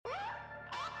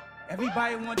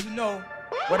Everybody wants to know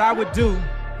what I would do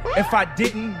if I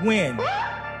didn't win.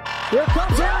 Here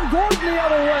comes Aaron Gordon the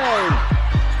other way.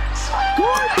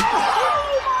 Gordon!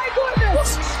 Oh my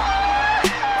goodness!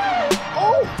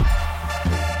 Oh!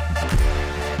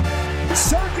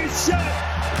 Circus shot.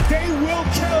 They will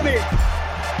count it.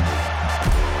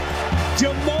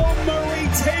 Jamal Murray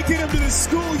taking him to the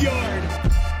schoolyard.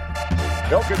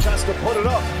 Jokic has to put it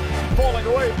up. Falling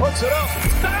away, puts it up.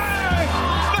 Bang!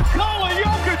 Nikola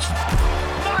Jokic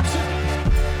knocks it.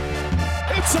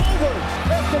 It's over.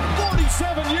 After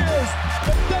 47 years,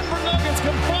 the Denver Nuggets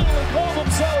can finally call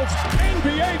themselves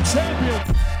NBA champions.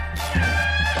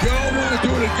 Y'all want to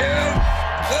do it again?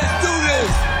 Let's do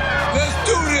this. Let's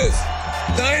do this.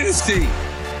 Dynasty.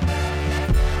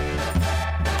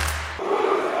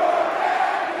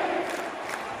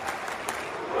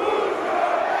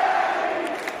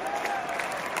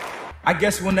 I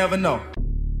guess we'll never know.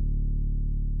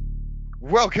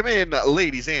 Welcome in,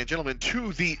 ladies and gentlemen,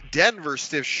 to the Denver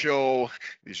Stiff Show.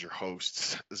 These are your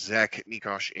hosts, Zach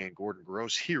Nikosh and Gordon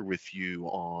Gross, here with you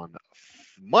on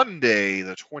Monday,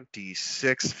 the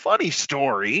 26th. Funny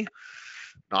story.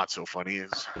 Not so funny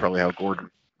is probably how Gordon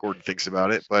thinks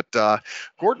about it. But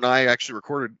Gordon and I actually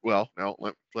recorded. Well, no,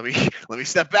 let me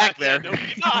step back there. No,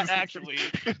 not actually.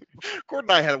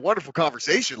 Gordon and I had a wonderful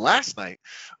conversation last night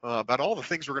about all the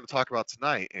things we're going to talk about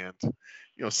tonight, and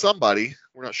somebody,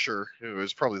 we're not sure, it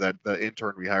was probably that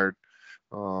intern we hired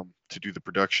to do the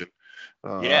production.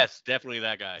 Yes, definitely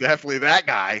that guy. Definitely that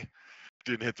guy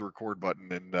didn't hit the record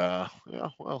button, and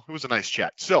well, it was a nice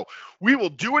chat. So we will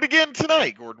do it again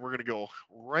tonight, Gordon. We're going to go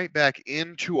right back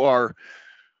into our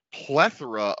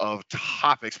plethora of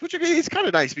topics, which is kind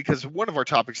of nice because one of our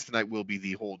topics tonight will be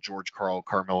the whole George Karl,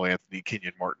 Carmelo Anthony,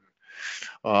 Kenyon Martin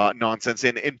nonsense.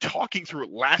 And talking through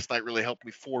it last night really helped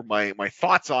me form my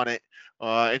thoughts on it.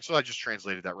 And so I just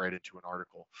translated that right into an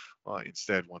article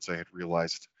instead once I had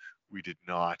realized we did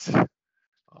not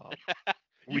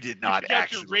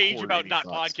actually rage about not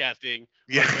thoughts. Podcasting.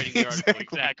 Yeah,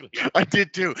 exactly. I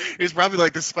did too. It's probably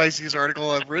like the spiciest article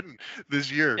I've written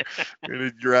this year.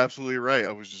 And you're absolutely right.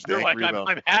 I was just angry about.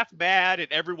 I'm half mad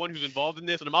at everyone who's involved in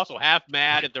this, and I'm also half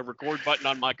mad at the record button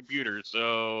on my computer.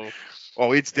 So.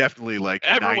 Oh, it's definitely like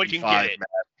everyone can get it.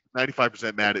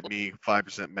 95% mad at me,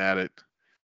 5% mad at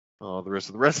the rest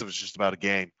of it was just about a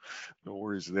game. No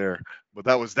worries there. But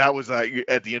that was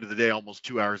at the end of the day almost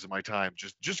 2 hours of my time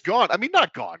just gone. I mean,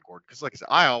 not gone, Gordon, because like I said,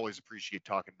 I always appreciate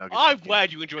talking Nuggets. I'm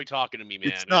glad you enjoy talking to me, man.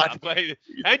 It's not, and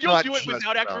you'll do it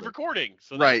without actually recording.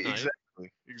 So right, nice.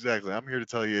 Exactly. I'm here to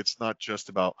tell you it's not just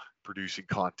about producing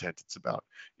content. It's about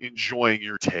enjoying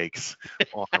your takes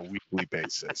on a weekly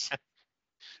basis.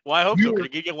 Well, I hope so. Going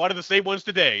to get one of the same ones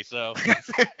today, so going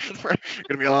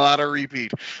to be a lot of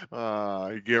repeat.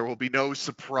 There will be no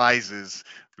surprises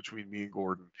between me and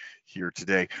Gordon here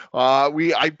today.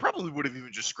 I probably would have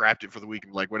even just scrapped it for the week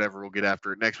and like whatever, we'll get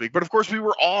after it next week. But of course, we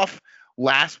were off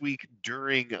last week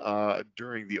during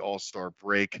the All-Star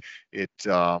break. It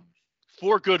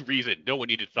for good reason. No one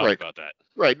needed to talk about that.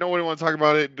 Right. No one wanted to talk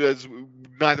about it because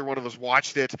neither one of us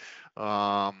watched it.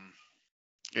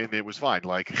 And it was fine.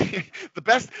 Like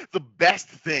the best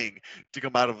thing to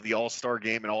come out of the All-Star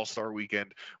game and All-Star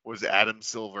weekend was Adam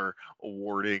Silver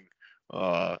awarding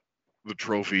the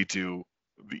trophy to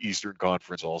the Eastern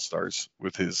Conference All-Stars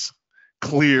with his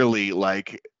clearly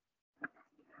like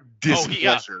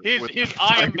displeasure. His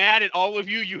I am mad at all of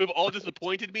you. You have all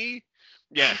disappointed me.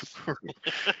 Yes.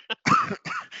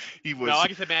 He was. No,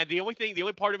 like I said, man, the only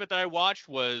part of it that I watched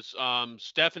was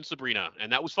Steph and Sabrina,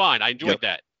 and that was fine. I enjoyed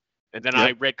that. And then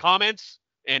I read comments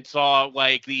and saw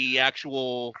like the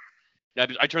actual.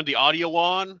 I turned the audio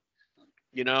on,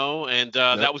 and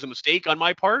that was a mistake on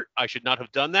my part. I should not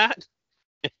have done that.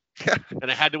 And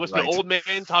I had to listen to old men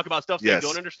talk about stuff they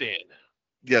don't understand.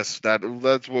 Yes,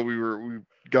 that's what we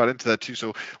got into that too.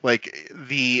 So like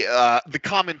the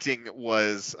commenting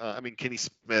was, Kenny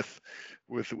Smith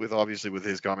with obviously with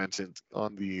his comments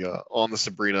on the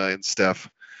Sabrina and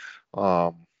Steph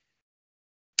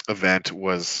event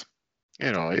was.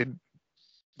 It's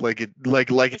the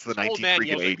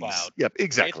 1980s. Yep,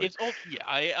 exactly. It's old.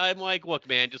 Yeah, I'm like, look,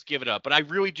 man, just give it up. But I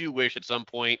really do wish at some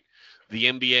point the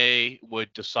NBA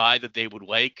would decide that they would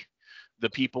like the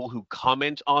people who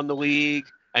comment on the league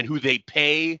and who they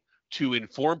pay to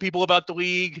inform people about the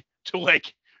league to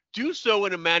like do so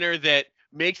in a manner that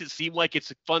makes it seem like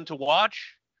it's fun to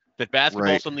watch, that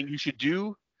basketball is something you should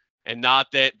do, and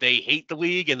not that they hate the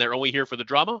league and they're only here for the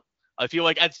drama. I feel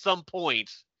like at some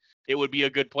point it would be a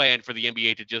good plan for the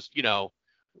NBA to just,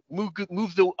 move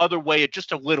the other way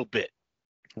just a little bit.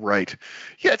 Right.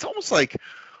 Yeah, it's almost like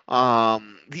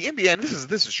the NBA, and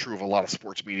this is true of a lot of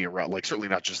sports media around, like certainly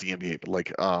not just the NBA, but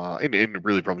like and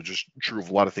really probably just true of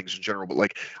a lot of things in general. But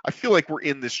like I feel like we're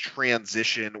in this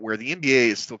transition where the NBA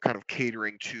is still kind of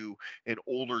catering to an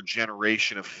older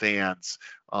generation of fans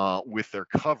with their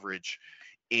coverage,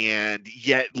 and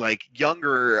yet like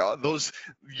those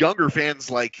younger fans,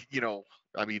 like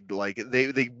I mean, like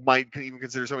they might even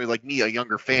consider somebody like me a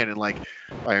younger fan, and like,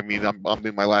 I mean, I'm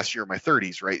in my last year of my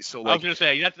 30s, right? So like, I was gonna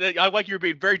say I like you're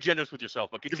being very generous with yourself.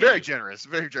 But you're very generous,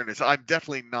 very generous. I'm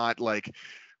definitely not like,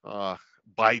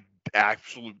 by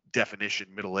absolute definition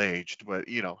middle aged, but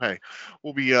hey,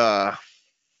 we'll be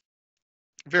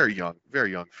very young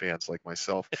fans like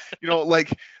myself.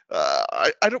 Like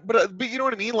I don't, but you know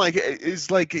what I mean? Like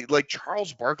is like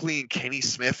Charles Barkley and Kenny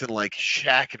Smith and like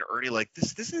Shaq and Ernie, like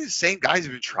this is the same guys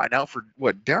who've been trying out for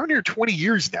what, down near 20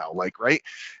 years now, like, right?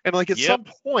 And like at some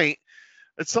point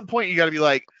you got to be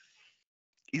like,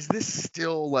 is this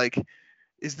still what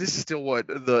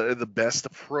the best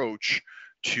approach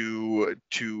to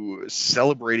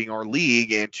celebrating our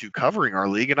league and to covering our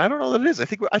league? And I don't know that it is. I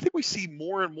think we see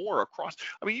more and more across.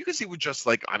 I mean, you can see with just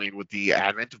like, I mean, with the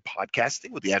advent of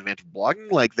podcasting, with the advent of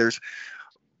blogging, like there's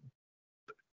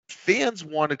fans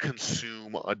want to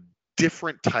consume a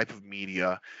different type of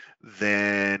media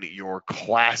than your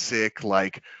classic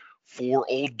like four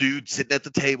old dudes sitting at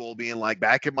the table being like,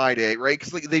 back in my day, right?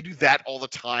 Because like, they do that all the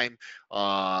time.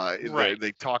 Right.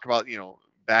 They talk about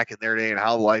back in their day and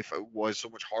how life was so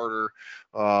much harder,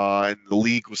 and the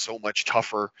league was so much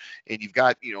tougher. And you've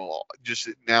got just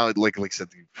now, like I said,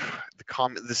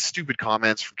 the stupid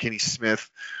comments from Kenny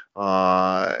Smith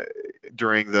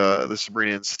during the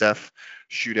Sabrina and Steph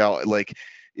shootout. Like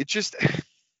it's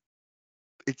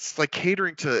like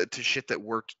catering to shit that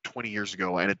worked 20 years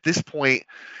ago. And at this point,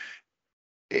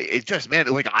 it just, man,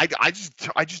 like I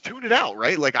just tune it out,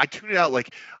 right? Like I tune it out,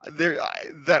 like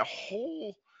that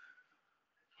whole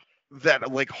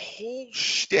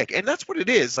shtick, and that's what it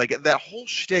is. Like that whole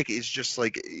shtick is just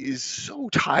like is so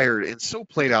tired and so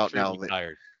played out now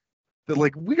that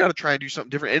like we got to try and do something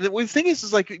different. And the thing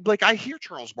is like I hear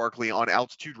Charles Barkley on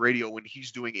Altitude Radio when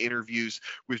he's doing interviews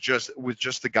with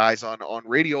just the guys on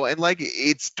radio, and like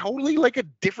it's totally like a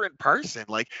different person.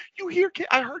 Like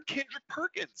I heard Kendrick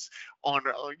Perkins on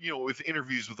with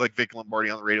interviews with like Vic Lombardi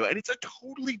on the radio, and it's a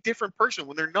totally different person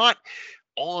when they're not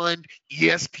on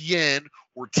ESPN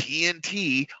or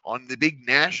TNT on the big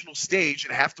national stage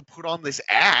and have to put on this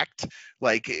act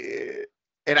like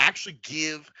and actually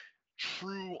give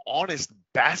true honest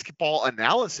basketball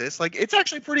analysis. Like it's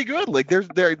actually pretty good. Like they're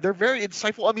very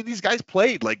insightful. I mean, these guys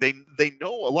played, like they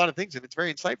know a lot of things, and it's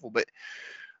very insightful. But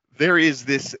there is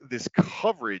this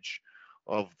coverage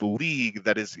of the league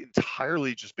that is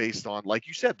entirely just based on, like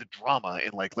you said, the drama,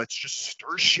 and like let's just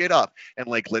stir shit up, and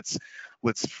like let's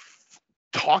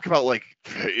talk about like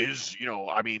is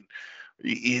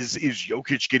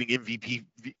Jokic getting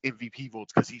MVP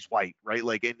votes because he's white, right?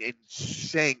 Like, and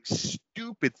saying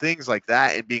stupid things like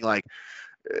that, and being like,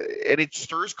 and it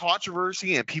stirs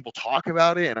controversy, and people talk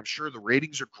about it, and I'm sure the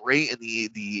ratings are great, and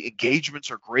the engagements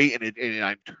are great, and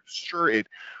I'm sure it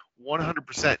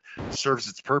 100% serves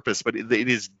its purpose, but it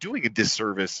is doing a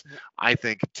disservice, I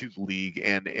think, to the league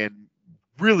and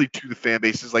really to the fan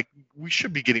bases. Like we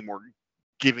should be giving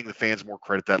the fans more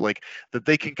credit that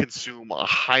they can consume a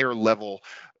higher level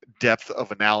depth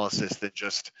of analysis than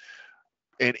just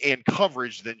and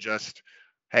coverage than just,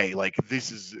 hey, like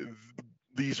these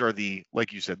are the,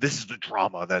 like you said, this is the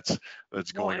drama that's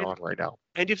going on right now.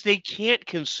 And if they can't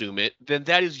consume it, then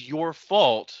that is your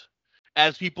fault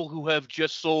as people who have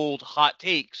just sold hot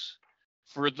takes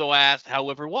for the last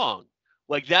however long.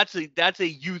 Like that's a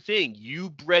you thing. You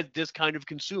bred this kind of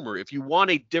consumer. If you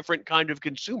want a different kind of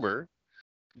consumer,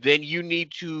 then you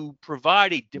need to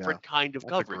provide a different kind of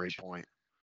coverage. That's a great point.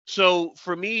 So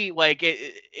for me, like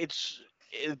it's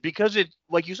because it,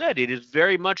 like you said, it is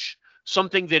very much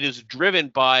something that is driven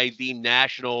by the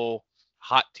national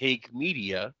hot take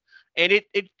media, and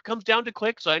it comes down to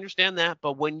clicks. I understand that,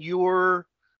 but when you're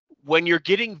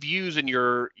getting views and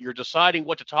you're deciding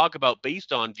what to talk about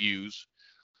based on views,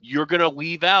 you're going to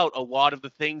leave out a lot of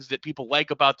the things that people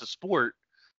like about the sport,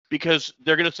 because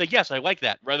they're going to say, yes, I like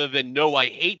that, rather than, no, I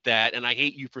hate that, and I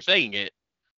hate you for saying it.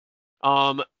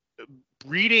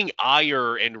 Breeding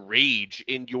ire and rage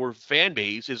in your fan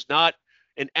base is not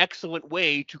an excellent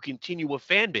way to continue a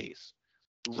fan base.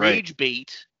 Rage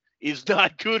bait is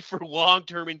not good for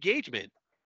long-term engagement.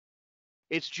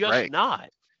 It's just not.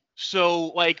 So,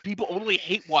 like, people only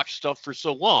hate watch stuff for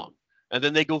so long, and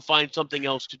then they go find something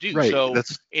else to do. Right. So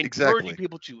That's encouraging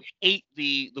people to hate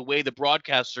the way the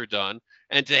broadcasts are done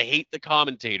and to hate the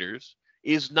commentators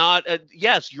is not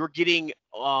yes, you're getting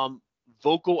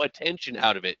vocal attention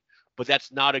out of it, but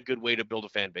that's not a good way to build a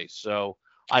fan base. So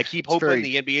I keep hoping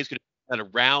the NBA is going to turn that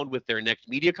around with their next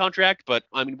media contract, but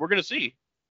I mean, we're going to see.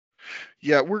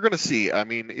 Yeah, we're going to see. I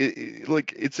mean,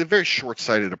 it's a very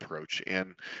short-sighted approach,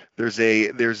 and there's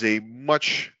a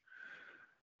much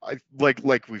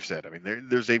like we've said. I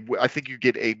mean, I think you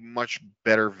get a much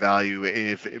better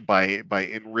value by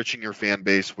enriching your fan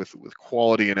base with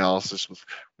quality analysis,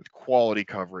 with quality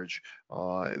coverage,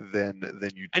 than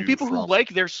you do. And people who like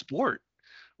their sport.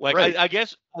 Like, right. I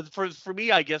guess for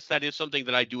me, I guess that is something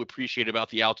that I do appreciate about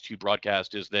the Altitude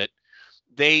broadcast is that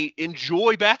they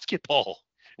enjoy basketball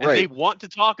and right. they want to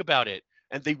talk about it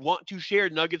and they want to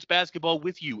share Nuggets basketball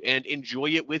with you and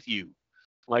enjoy it with you.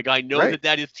 Like, I know right.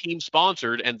 that is team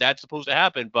sponsored and that's supposed to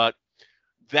happen, but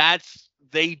I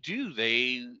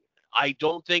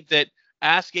don't think that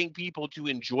asking people to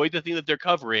enjoy the thing that they're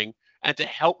covering and to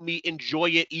help me enjoy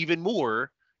it even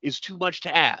more is too much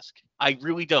to ask. I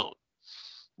really don't.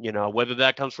 You know, whether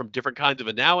that comes from different kinds of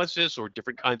analysis or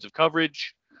different kinds of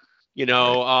coverage,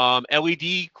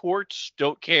 LED courts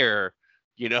don't care,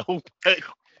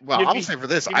 Well, I'm saying for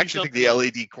this, I actually think the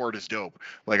LED court is dope.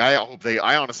 Like, I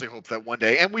honestly hope that one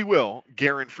day, and we will,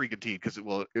 guarantee, because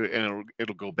it'll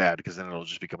go bad, because then it'll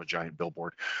just become a giant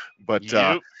billboard. But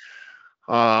there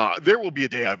will be a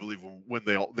day, I believe, when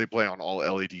they play on all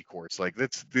LED courts. Like,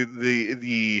 that's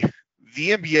the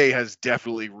NBA has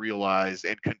definitely realized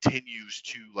and continues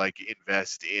to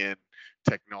invest in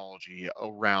technology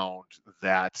around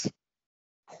that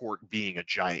court being a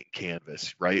giant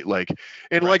canvas, right? Like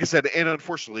I said, and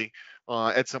unfortunately,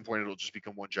 at some point it'll just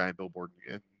become one giant billboard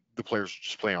and the players will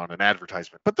just play on an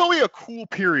advertisement. But there'll be a cool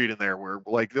period in there where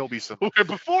there'll be some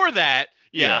before that.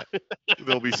 Yeah.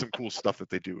 There'll be some cool stuff that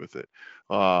they do with it.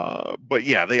 But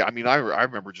yeah, I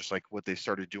remember just what they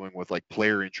started doing with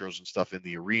player intros and stuff in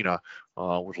the arena,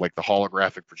 with the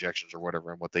holographic projections or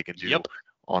whatever, and what they can do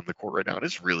on the court right now. And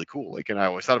it's really cool. And I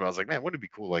always thought about it, I was like, man, wouldn't it be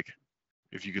cool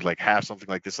if you could have something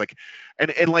like this, and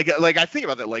I think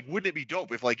about that, wouldn't it be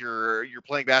dope if you're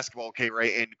playing basketball, okay,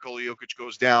 right, and Nikola Jokic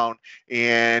goes down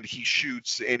and he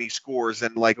shoots and he scores,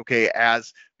 and okay,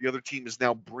 as the other team is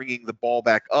now bringing the ball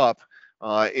back up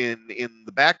in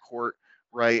the backcourt,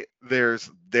 right, there's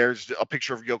a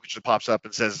picture of Jokic that pops up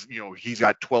and says, he's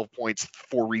got 12 points,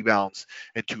 4 rebounds,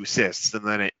 and 2 assists, and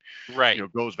then it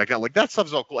goes back down. That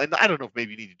stuff's all cool, and I don't know if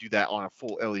maybe you need to do that on a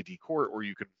full LED court, or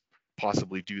you can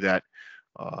possibly do that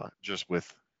just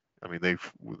with,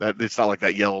 it's not like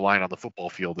that yellow line on the football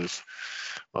field is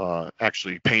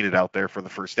actually painted out there for the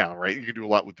first down, right? You can do a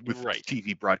lot with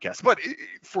TV broadcasts, but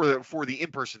for the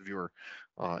in-person viewer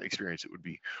experience, it would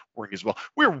be working as well.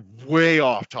 We're way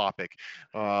off topic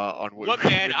on what. Look,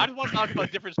 man, I just want to talk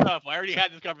about different stuff. I already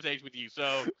had this conversation with you,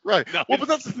 so right. No. Well, but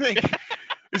that's the thing.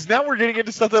 Is now we're getting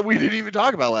into stuff that we didn't even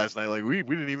talk about last night. We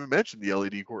didn't even mention the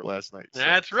LED court last night. So,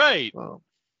 that's right.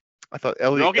 I thought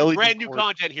we're all getting brand new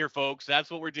content here, folks.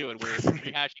 That's what we're doing. We're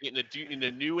rehashing it in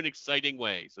a new and exciting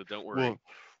way. So don't worry. Well,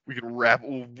 we can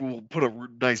we'll put a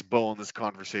nice bow on this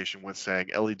conversation with saying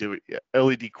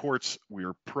LED courts.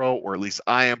 We're pro, or at least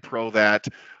I am pro that.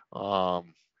 The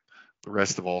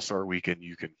rest of All-Star Weekend,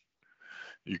 you can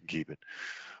keep it.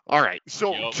 All right.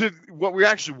 So to what we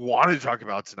actually wanted to talk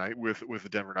about tonight with the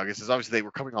Denver Nuggets is obviously they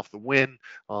were coming off the win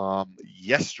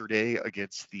yesterday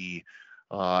against the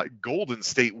Golden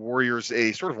State Warriors,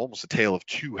 a sort of almost a tale of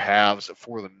two halves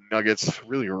for the Nuggets.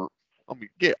 Really,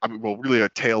 really a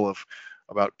tale of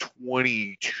about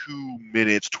 20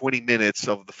 minutes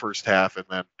of the first half, and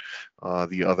then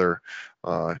the other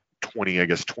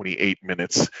 28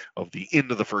 minutes of the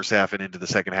end of the first half and into the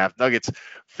second half. Nuggets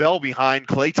fell behind.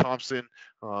 Klay Thompson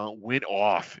went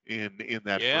off in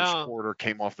that first quarter,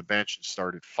 came off the bench and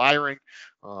started firing.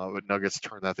 But Nuggets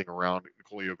turned that thing around.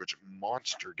 Nikola Jokic,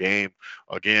 monster game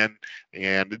again,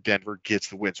 and Denver gets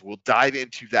the win. So we'll dive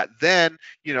into that then,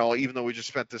 even though we just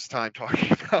spent this time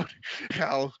talking about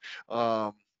how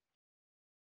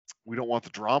we don't want the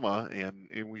drama and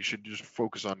we should just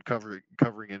focus on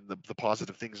covering in the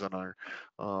positive things on our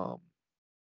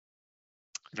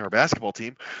in our basketball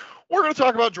team. We're going to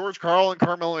talk about George Karl and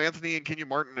Carmelo Anthony and Kenyon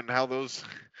Martin and how those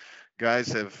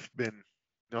guys have been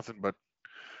nothing but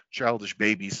childish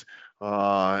babies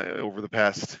over the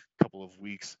past couple of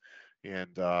weeks and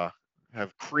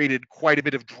have created quite a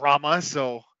bit of drama.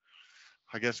 So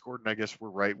I guess, Gordon, we're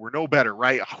right. We're no better,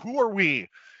 right? Who are we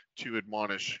to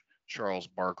admonish Charles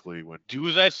Barkley when do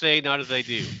as I say, not as I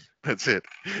do? That's it.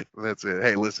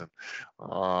 Hey, listen,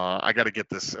 I got to get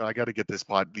this. I got to get these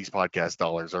podcast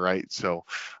dollars. All right. So,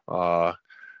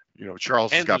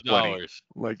 Charles has Tens got of plenty. dollars.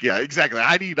 Like, yeah, exactly.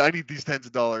 I need these tens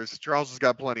of dollars. Charles has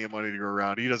got plenty of money to go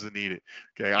around. He doesn't need it.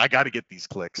 Okay, I got to get these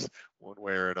clicks one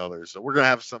way or another. So we're gonna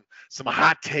have some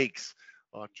hot takes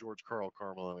on George Karl,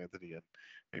 Carmelo Anthony,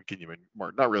 and Kenyon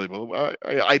Martin. Not really, but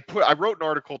I wrote an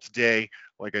article today,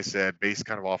 like I said, based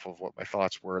kind of off of what my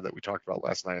thoughts were that we talked about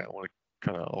last night. I want to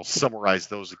I'll summarize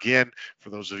those again for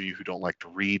those of you who don't like to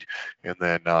read, and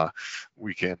then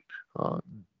we can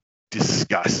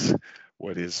discuss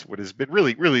what has been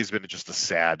really has been just a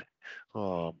sad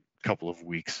couple of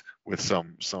weeks with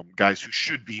some guys who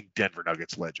should be Denver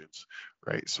Nuggets legends,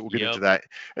 right? So we'll get into that,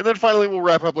 and then finally we'll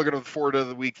wrap up looking forward to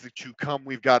the week to come.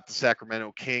 We've got the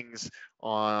Sacramento Kings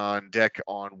on deck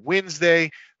on Wednesday.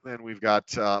 Then we've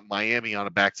got Miami on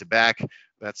a back-to-back.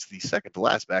 That's the second to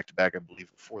last back-to-back, I believe,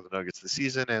 for the Nuggets this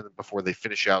season, and before they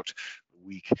finish out the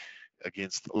week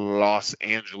against Los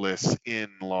Angeles in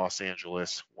Los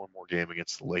Angeles. One more game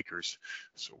against the Lakers.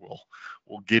 So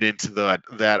we'll get into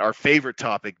that our favorite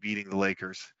topic, beating the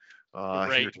Lakers,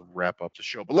 here to wrap up the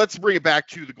show. But let's bring it back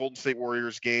to the Golden State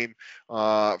Warriors game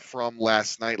from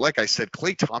last night. Like I said,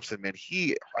 Klay Thompson, man,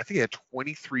 I think he had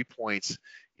 23 points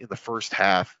in the first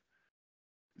half,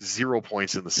 0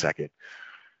 points in the second.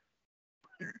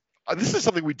 This is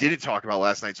something we didn't talk about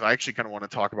last night, so I actually kind of want to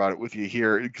talk about it with you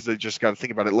here because I just got to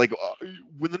think about it. Like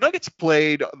when the Nuggets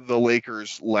played the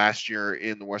Lakers last year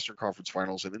in the Western Conference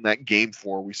Finals, and in that Game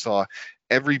 4, we saw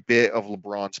every bit of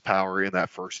LeBron's power in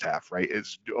that first half, right?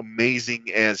 As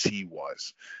amazing as he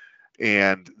was.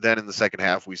 And then in the second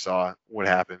half, we saw what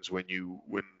happens when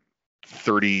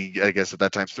 30, I guess at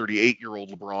that time,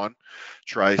 38-year-old LeBron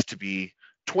tries to be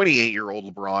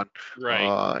 28-year-old LeBron,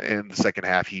 right? And the second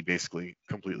half, he basically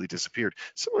completely disappeared.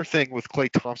 Similar thing with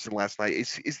Klay Thompson last night.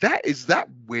 Is that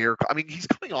where? I mean, he's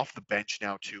coming off the bench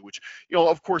now too, which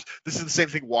of course, this is the same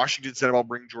thing Washington said about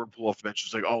bringing Jordan Poole off the bench.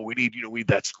 It's like, oh, we need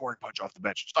that scoring punch off the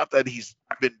bench. It's not that he's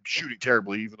been shooting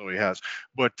terribly, even though he has,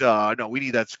 but no, we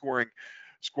need that scoring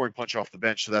punch off the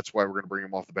bench. So that's why we're going to bring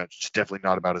him off the bench. It's definitely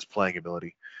not about his playing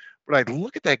ability. But I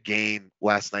look at that game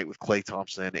last night with Klay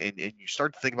Thompson, and you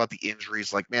start to think about the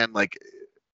injuries. Like, man, like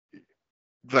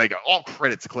all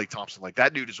credit to Klay Thompson. Like,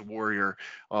 that dude is a warrior.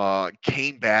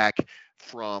 Came back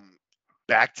from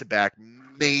back-to-back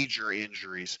major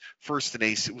injuries. First an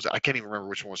ACL, I can't even remember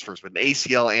which one was first, but an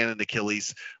ACL and an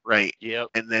Achilles, right? Yep.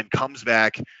 And then comes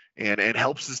back and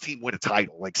helps his team win a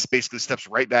title. Like, basically steps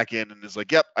right back in and is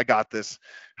like, yep, I got this.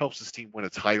 Helps his team win a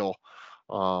title.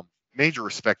 Major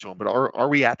respect to him, but are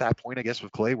we at that point, I guess,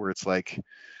 with Klay, where it's like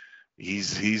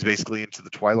he's basically into the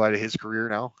twilight of his career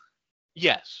now?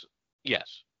 Yes,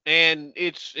 and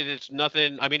it's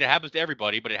nothing. I mean, it happens to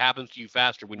everybody, but it happens to you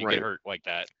faster when you get hurt like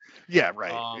that. Yeah,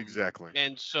 right. Exactly.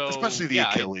 And so, especially the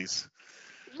Achilles.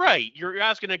 Right. You're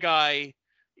asking a guy,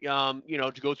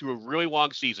 to go through a really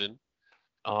long season.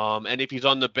 And if he's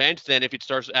on the bench, then if it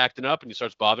starts acting up and he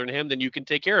starts bothering him, then you can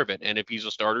take care of it. And if he's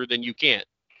a starter, then you can't.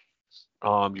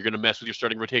 You're going to mess with your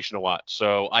starting rotation a lot.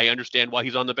 So I understand why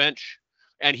he's on the bench.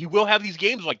 And he will have these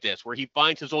games like this where he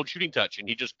finds his old shooting touch and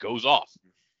he just goes off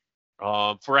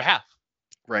for a half.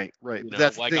 Right.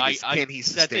 That's like, the thing. Can he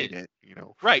sustain it?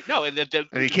 Right. No, and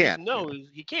he can't. No,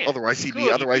 he can't. Otherwise, he'd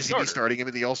be starting him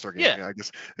in the All-Star game. Yeah. I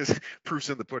guess this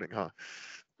proof's in the pudding, huh?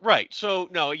 Right. So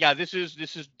no, yeah, this is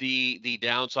the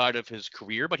downside of his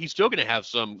career, but he's still going to have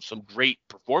some great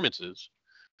performances.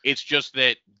 It's just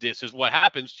that this is what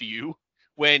happens to you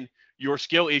when your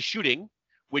skill is shooting,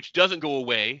 which doesn't go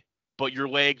away, but your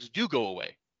legs do go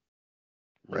away.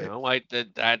 Right.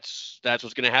 That's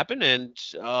what's going to happen. And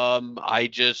I'm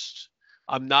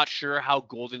not sure how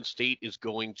Golden State is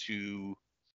going to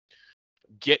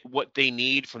get what they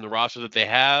need from the roster that they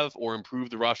have or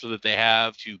improve the roster that they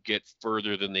have to get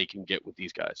further than they can get with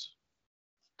these guys.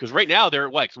 Because right now they're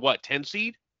like, 10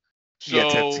 seed? So, yeah,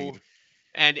 10 seed.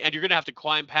 And you're going to have to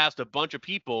climb past a bunch of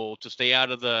people to stay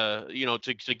out of the,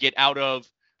 to get out of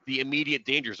the immediate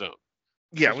danger zone.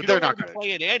 Yeah, well, they're not going to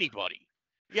play in anybody.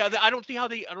 Yeah, I don't see how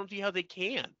they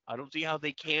can. I don't see how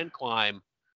they can climb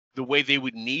the way they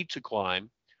would need to climb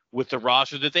with the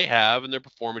roster that they have and their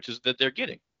performances that they're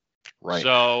getting. Right.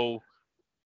 So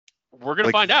we're going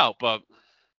to find out, but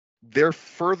they're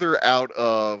further out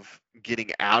of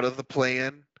getting out of the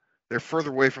play-in. They're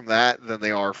further away from that than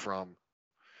they are from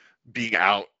being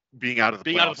out of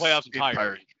the playoffs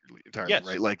entirely. Yes.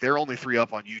 Right? Like, they're only 3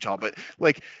 up on Utah, but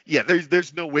like, yeah,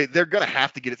 there's no way they're gonna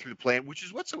have to get it through the play-in, which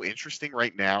is what's so interesting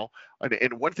right now.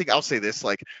 And one thing I'll say this,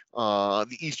 like,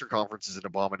 the Eastern Conference is an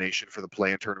abomination for the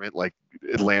play-in tournament. Like,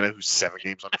 Atlanta, who's 7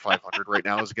 games under 500 right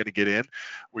now, is going to get in,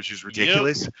 which is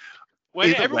ridiculous.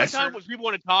 When every time people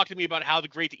want to talk to me about how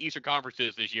great the Eastern Conference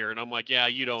is this year, and I'm like, yeah,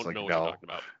 you don't know what you're talking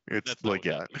about. It's like,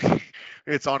 yeah,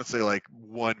 it's honestly like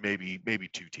one, maybe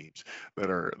two teams that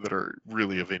are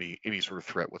really of any sort of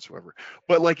threat whatsoever.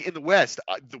 But like in the West,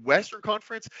 the Western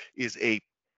Conference is a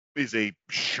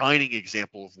shining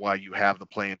example of why you have the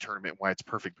play-in tournament, why it's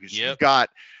perfect, because you've got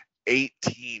 8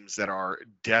 teams that are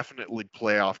definitely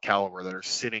playoff caliber that are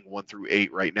sitting 1 through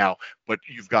 8 right now, but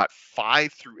you've got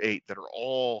 5 through 8 that are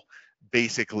all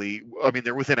basically, I mean,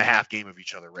 they're within a half game of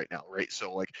each other right now, right?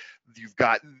 So like you've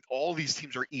got all these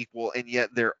teams are equal, and yet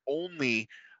they're only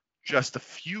just a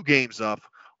few games up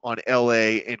on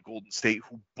LA and Golden State,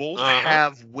 who both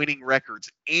have winning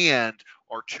records and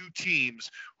are 2 teams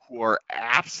who are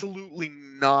absolutely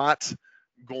not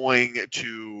going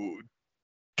to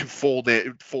fold it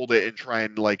and try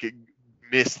and like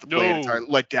miss the play entirely,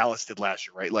 like Dallas did last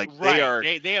year, right? Like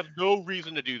they have no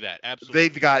reason to do that. Absolutely.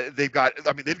 They've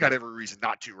got every reason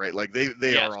not to, right? Like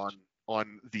they are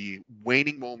on the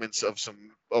waning moments of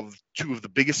 2 of the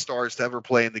biggest stars to ever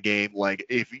play in the game. Like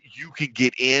if you can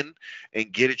get in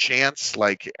and get a chance,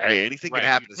 like anything can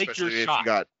happen, especially if you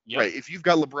got if you've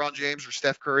got LeBron James or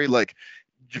Steph Curry, like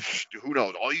who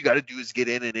knows? All you got to do is get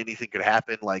in, and anything could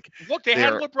happen. Like look, they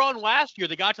had LeBron last year.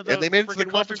 They got to the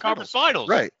Western Conference Finals.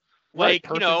 Right. Like,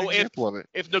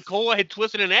 if Nikola had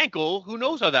twisted an ankle, who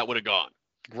knows how that would have gone?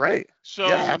 Right. So,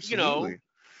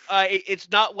 it's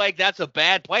not like that's a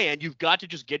bad plan. You've got to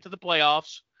just get to the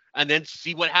playoffs and then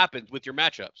see what happens with your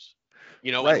matchups.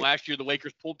 And last year the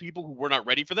Lakers pulled people who were not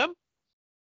ready for them,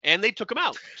 and they took them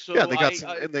out. So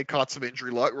they caught some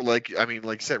injury luck. Or like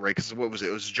you said, right? Because what was it?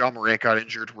 It was John Morant got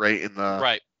injured right in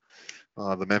the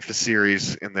the Memphis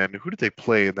series, and then who did they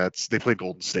play? They played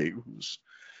Golden State, who's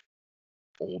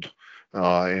old,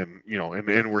 and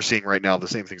we're seeing right now the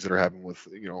same things that are happening with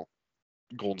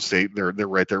Golden State. They're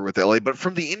right there with LA. But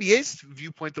from the NBA's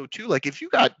viewpoint though too, like if you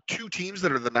got 2 teams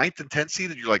that are the 9th and 10th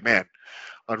seed, you're like, man,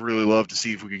 I'd really love to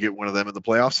see if we could get one of them in the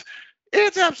playoffs.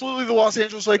 It's absolutely the Los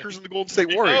Angeles Lakers and the Golden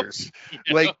State Warriors.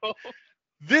 Like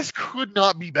this could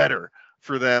not be better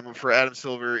for them, for Adam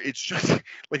Silver. It's just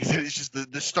like I said, it's just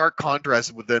the stark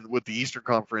contrast with the Eastern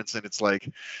Conference, and it's like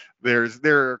there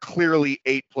are clearly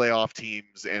 8 playoff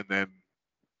teams and then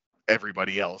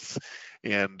everybody else,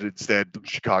 and instead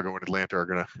Chicago and Atlanta are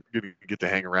gonna get to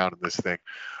hang around in this thing.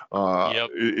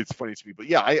 It's funny to me, but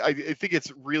yeah, I think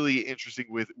it's really interesting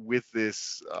with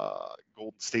this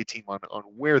Golden State team on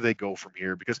where they go from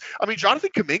here, because I mean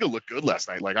Jonathan Kuminga looked good last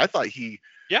night. Like I thought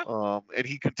and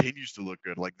he continues to look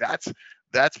good. Like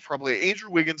that's probably Andrew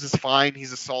Wiggins is fine.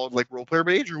 He's a solid like role player,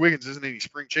 but Andrew Wiggins isn't any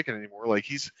spring chicken anymore. Like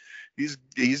he's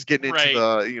getting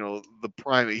into the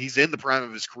prime. He's in the prime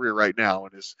of his career right now,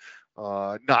 and is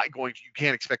not going to. You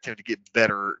can't expect him to get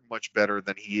much better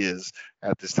than he is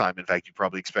at this time. In fact, you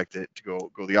probably expect it to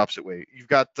go the opposite way. You've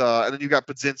got and then you've got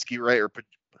Podzinski, right? Or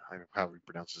how do we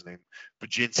pronounce his name?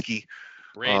 Podzinski.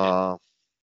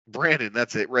 Brandon,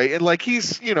 that's it, right? And like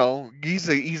he's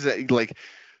a like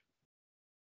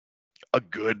a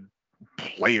good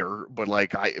player, but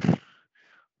like I'm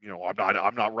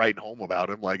not writing home about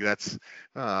him. Like that's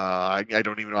I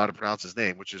don't even know how to pronounce his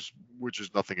name, which is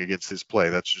nothing against his play.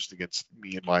 That's just against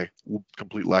me and my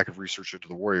complete lack of research into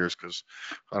the Warriors, because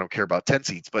I don't care about 10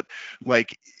 seeds. But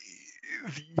like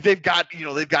they've got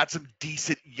some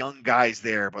decent young guys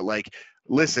there, but like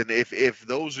listen, if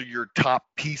those are your top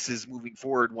pieces moving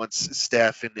forward once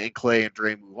Steph and Clay and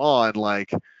Dre move on,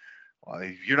 like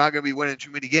you're not going to be winning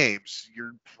too many games.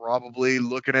 You're probably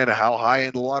looking at how high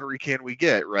in the lottery can we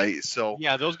get, right? So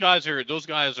yeah, those guys are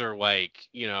like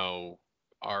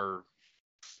our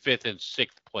 5th and 6th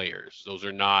players. Those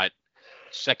are not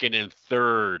 2nd and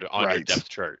 3rd on your depth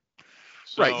chart.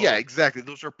 So, right, yeah, exactly.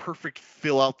 Those are perfect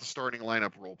fill out the starting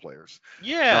lineup role players.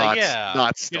 Yeah,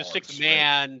 not stars. Get a 6th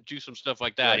man, do some stuff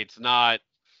like that. Right. It's not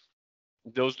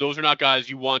those are not guys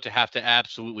you want to have to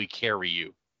absolutely carry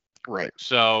you. Right.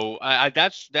 So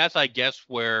that's I guess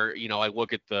where I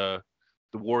look at the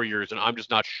Warriors, and I'm just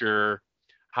not sure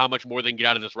how much more they can get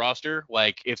out of this roster.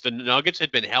 Like if the Nuggets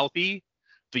had been healthy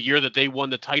the year that they won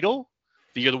the title,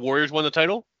 the year the Warriors won the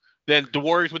title, then the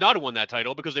Warriors would not have won that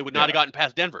title because they would not have gotten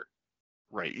past Denver.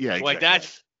 Right. Yeah. Exactly. Like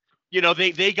that's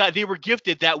they were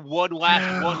gifted that one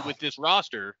last one with this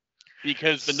roster,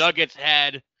 because the Nuggets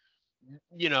had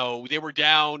they were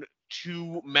down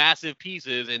 2 massive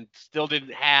pieces and still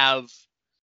didn't have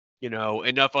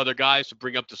enough other guys to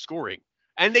bring up the scoring,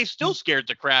 and they still scared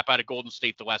the crap out of Golden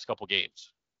State the last couple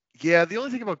games. Yeah, the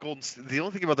only thing about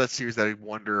that series that I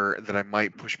wonder that I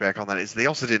might push back on that is they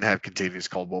also didn't have Kentavious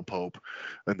Caldwell-Pope,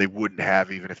 and they wouldn't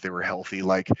have even if they were healthy.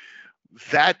 Like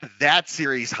that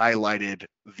series highlighted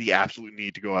the absolute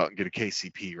need to go out and get a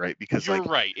KCP, right? Because you're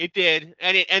right, it did,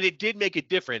 and it did make a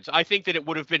difference. I think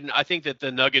that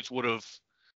the Nuggets would have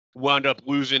wound up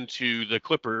losing to the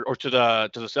Clippers or to the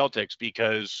Celtics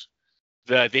because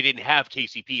they didn't have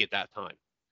KCP at that time.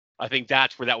 I think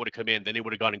that's where that would have come in. Then they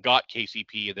would have gone and got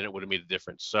KCP, and then it would have made a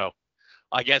difference. So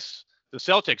I guess the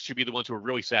Celtics should be the ones who are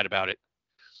really sad about it.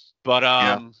 But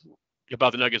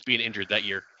about the Nuggets being injured that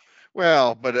year.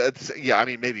 Well, but I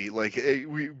mean, maybe like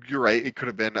you're right. It could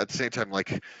have been at the same time.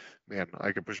 Like, man,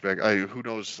 I could push back. Who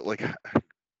knows? Like,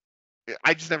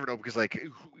 I just never know because like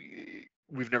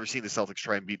we've never seen the Celtics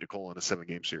try and beat Nikola in a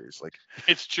 7-game series. Like,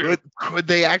 it's true. Could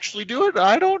they actually do it?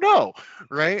 I don't know.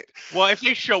 Right. Well, if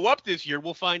they show up this year,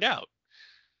 we'll find out.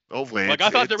 Hopefully. Like I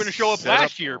thought they were going to show up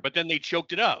last year, but then they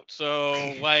choked it out.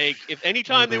 So like, if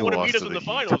anytime they want to beat us in the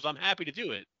finals, I'm happy to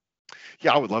do it.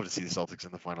 Yeah, I would love to see the Celtics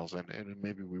in the finals, and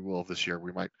maybe we will this year.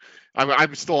 We might.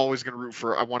 I'm still always going to root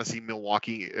for. I want to see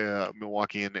Milwaukee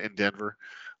and Denver,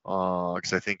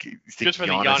 because I think just for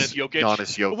Giannis, the Jokic.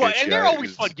 Giannis Jokic. Well, and they're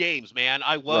always fun games, man.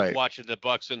 I love watching the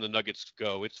Bucks and the Nuggets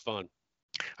go. It's fun.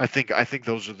 I think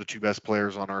those are the two best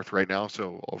players on earth right now.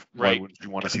 So why wouldn't you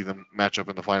want to see them match up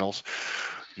in the finals?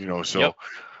 You know, so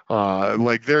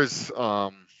like there's.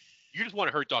 You just want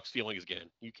to hurt Doc's feelings again.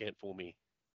 You can't fool me.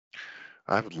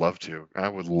 I would love to.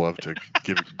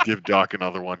 give Doc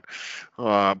another one,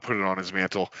 put it on his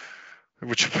mantle.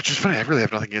 Which is funny. I really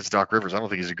have nothing against Doc Rivers. I don't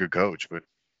think he's a good coach, but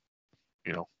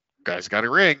you know, guy's got a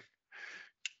ring.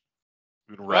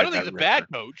 I don't think he's a bad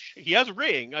coach. He has a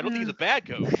ring. I don't think he's a bad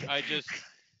coach.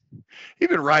 He's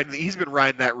been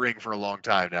riding that ring for a long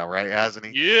time now, right? Hasn't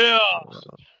he? Yeah.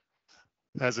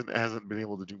 Hasn't been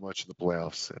able to do much in the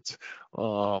playoffs since.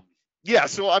 Yeah,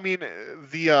 so I mean,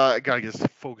 I gotta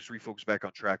refocus back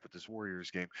on track with this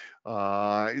Warriors game.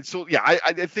 So yeah,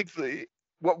 I think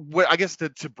what I guess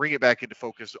to bring it back into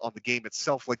focus on the game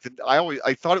itself, like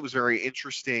I thought it was very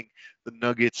interesting. The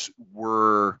Nuggets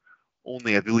were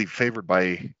only, I believe, favored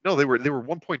by they were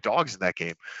 1-point dogs in that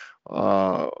game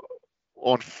on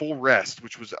full rest,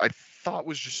 which was I thought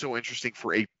was just so interesting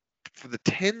for the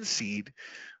 10 seed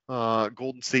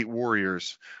Golden State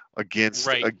Warriors against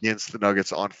the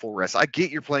Nuggets on full rest. I get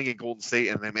you're playing in Golden State,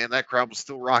 and then man, that crowd was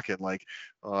still rocking, like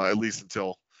at least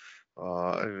until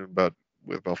about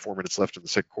 4 minutes left in the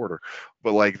second quarter.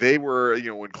 But like they were,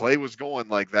 when Clay was going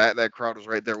like that crowd was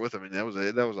right there with him, and that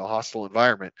was a hostile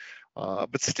environment.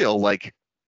 But still, like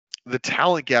the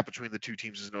talent gap between the two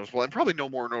teams is noticeable, and probably no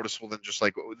more noticeable than just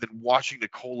like than watching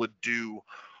Nikola do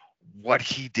what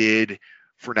he did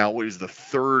for now what is the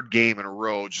third game in a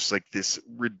row, just like this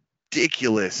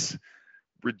ridiculous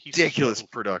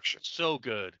production. So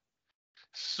good.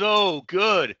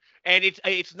 And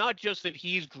it's not just that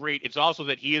he's great, it's also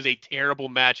that he is a terrible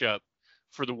matchup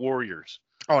for the Warriors.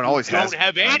 Oh, and always has. Don't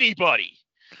have anybody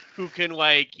who can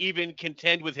like even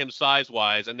contend with him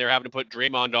size-wise, and they're having to put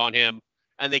Draymond on him,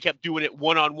 and they kept doing it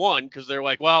one-on-one because they're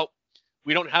like, well,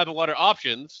 we don't have a lot of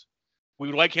options. We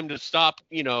would like him to stop,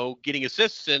 getting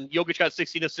assists, and Jokic got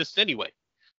 16 assists anyway.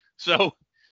 So,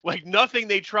 like, nothing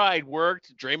they tried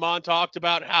worked. Draymond talked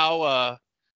about how,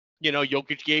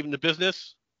 Jokic gave him the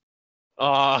business.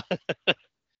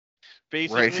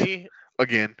 Basically. Right.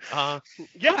 Again.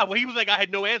 Yeah, well, he was like, I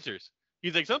had no answers.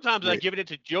 He's like, sometimes I give it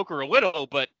to Joker a little,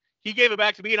 but he gave it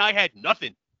back to me, and I had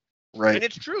nothing. Right. And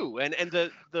it's true. And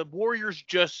the Warriors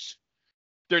just,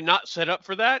 they're not set up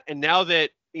for that. And now that,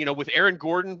 with Aaron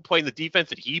Gordon playing the defense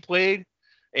that he played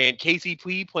and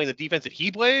KCP playing the defense that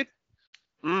he played,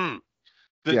 when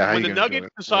the Nuggets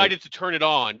decided to turn it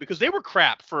on, because they were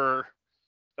crap for,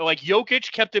 like,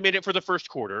 Jokic kept them in it for the first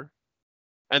quarter,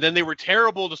 and then they were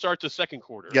terrible to start the second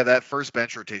quarter. Yeah, that first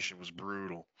bench rotation was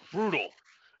brutal.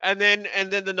 And then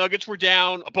the Nuggets were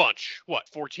down a bunch. What,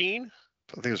 14?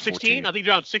 I think it was 16. 14. I think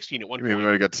they're down 16 at one point. We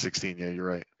already got to 16. Yeah, you're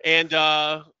right. And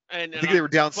I think they were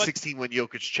down 16 when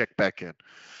Jokic checked back in.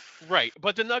 Right,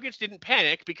 but the Nuggets didn't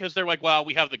panic because they're like, well,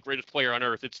 we have the greatest player on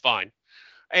earth. It's fine.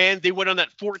 And they went on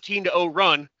that 14-0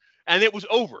 run, and it was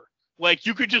over. Like,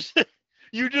 you could just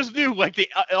 – you just knew, like,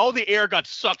 all the air got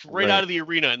sucked right out of the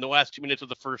arena in the last 2 minutes of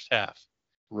the first half.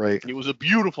 Right. It was a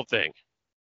beautiful thing.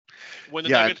 When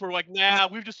the Nuggets were like, nah,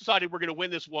 we've just decided we're going to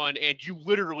win this one, and you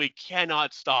literally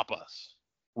cannot stop us.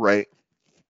 Right.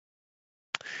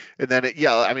 And then,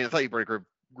 I thought you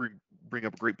bring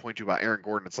up a great point too about Aaron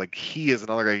Gordon. It's like he is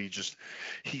another guy.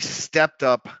 He stepped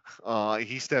up.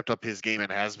 He stepped up his game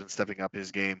and has been stepping up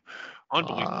his game.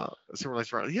 Unbelievable.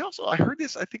 He also, I heard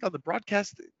this, I think on the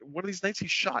broadcast, one of these nights he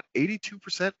shot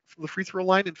 82% from the free throw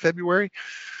line in February.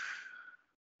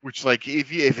 Which, like, if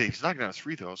he's knocking down his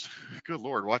free throws, good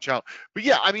Lord, watch out. But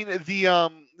yeah, I mean,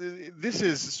 this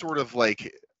is sort of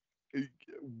like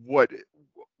what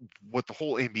the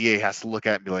whole NBA has to look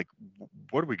at and be like,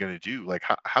 what are we going to do? Like,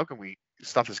 how can we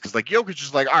stop this? Because, like, Jokic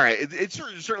is like, all right, it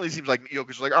certainly seems like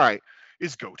Jokic is like, all right,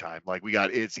 it's go time. Like,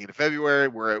 it's the end of February.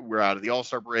 We're out of the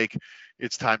All-Star break.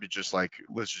 It's time to just, like,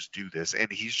 let's just do this.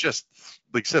 And he's just,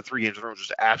 like I said, 3 games in a row,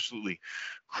 just absolutely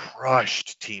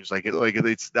crushed teams. Like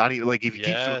it's not even like if he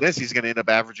keeps doing this, he's going to end up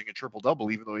averaging a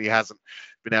triple-double, even though he hasn't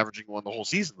been averaging one the whole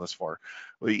season thus far.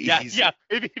 Like, yeah.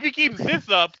 If he keeps this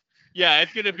up, yeah,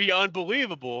 it's going to be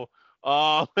unbelievable.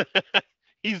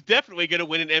 He's definitely going to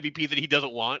win an MVP that he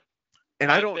doesn't want.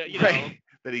 And I don't,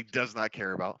 that he does not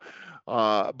care about.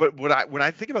 But when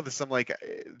I think about this, I'm like,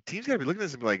 teams got to be looking at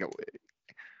this and be like,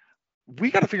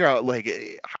 we got to figure out,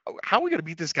 like, how are we going to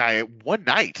beat this guy one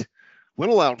night, let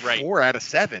alone 4 out of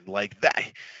 7. Like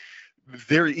that.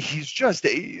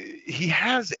 He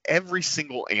has every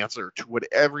single answer to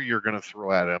whatever you're going to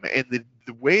throw at him. And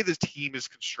the way this team is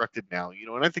constructed now,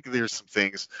 and I think there's some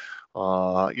things,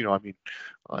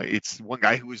 it's one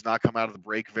guy who has not come out of the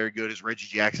break very good is Reggie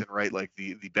Jackson, right? Like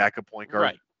the backup point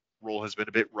guard role has been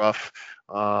a bit rough.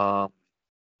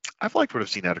 I've liked what I've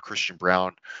seen out of Christian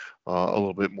Brown a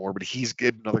little bit more, but he's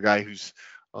another guy who's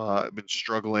been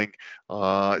struggling.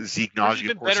 Zeke Naji, he's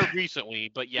been of course, better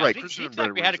recently, but yeah, right. Zeke's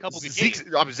had a couple good games.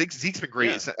 Zeke's been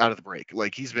great out of the break.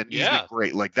 Like he's been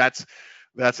great. Like that's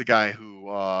a guy who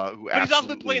but he's also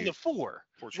been playing the 4.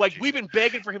 Like we've been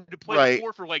begging for him to play the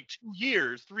 4 for like 3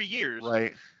 years,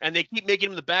 right? And they keep making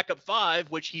him the backup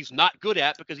 5, which he's not good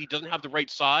at because he doesn't have the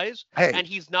right size, and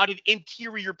he's not an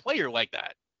interior player like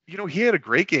that. He had a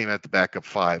great game at the backup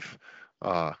 5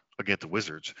 against the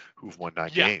Wizards, who've won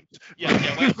 9 games.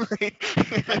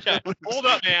 Hold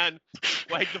up, man.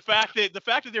 Like the fact that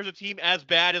there's a team as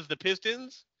bad as the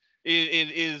Pistons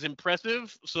is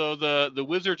impressive. So the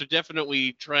Wizards are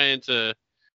definitely trying to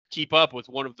keep up with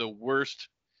one of the worst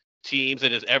teams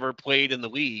that has ever played in the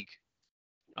league.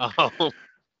 I gotta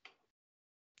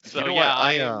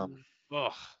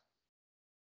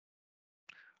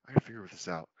figure this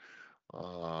out.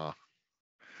 I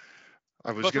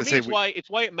was going to say it's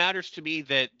why it matters to me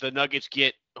that the Nuggets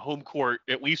get home court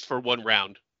at least for one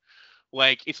round.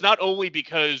 Like it's not only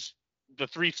because the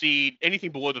 3 seed,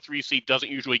 anything below the 3 seed doesn't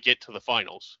usually get to the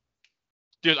finals.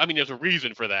 There's a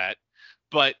reason for that,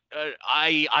 but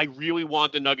I really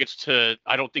want the Nuggets to.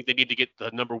 I don't think they need to get the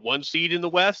number 1 seed in the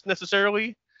West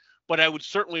necessarily, but I would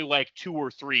certainly like 2 or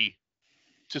 3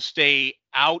 to stay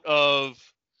out of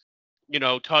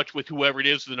touch with whoever it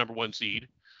is the number 1 seed.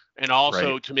 And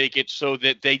also to make it so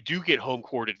that they do get home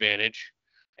court advantage,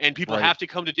 and people have to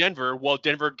come to Denver while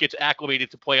Denver gets acclimated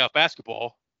to playoff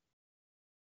basketball,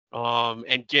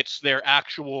 and gets their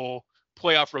actual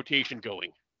playoff rotation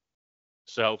going.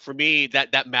 So for me,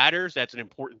 that matters. That's an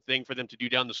important thing for them to do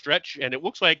down the stretch, and it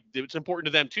looks like it's important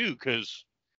to them too because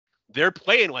they're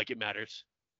playing like it matters.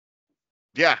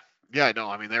 Yeah. No,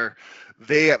 I mean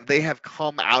they have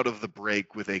come out of the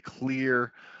break with a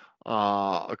clear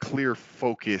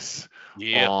focus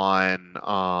on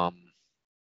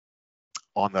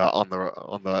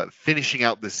the finishing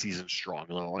out this season strong,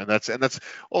 and that's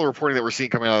all the reporting that we're seeing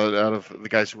coming out of the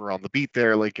guys who are on the beat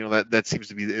there. Like that seems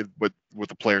to be what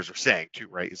the players are saying too,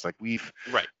 right? It's like we've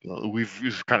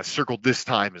kind of circled this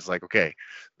time is like, okay,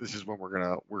 this is when we're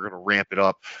gonna ramp it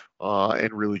up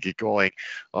and really get going,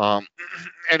 and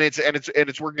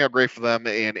it's working out great for them.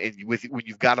 And when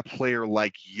you've got a player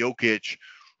like Jokic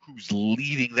who's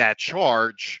leading that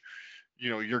charge,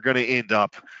 you're going to end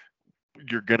up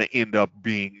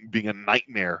being a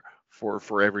nightmare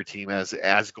for every team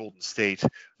as Golden State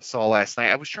saw last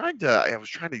night. I was trying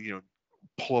to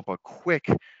pull up a quick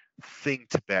thing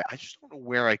to bet. I just don't know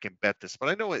where I can bet this, but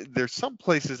I know there's some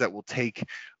places that will take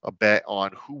a bet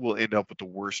on who will end up with the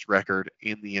worst record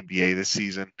in the NBA this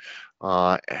season.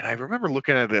 And I remember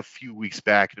looking at it a few weeks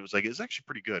back, and it was actually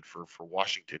pretty good for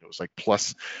Washington. It was like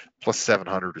plus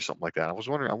 700 or something like that. I was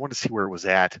wondering, I wanted to see where it was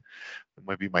at. It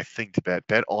might be my thing to bet.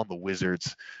 Bet on the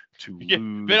Wizards to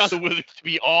lose. Bet on the Wizards to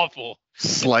be awful.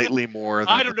 Slightly more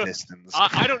than the Pistons.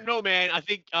 I don't know, man. I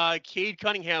think Cade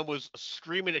Cunningham was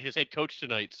screaming at his head coach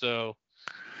tonight, so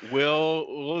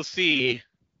we'll see.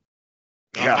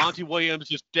 Monty Williams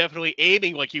is definitely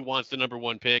aiming like he wants the number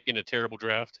 1 pick in a terrible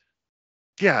draft.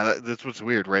 Yeah, that's what's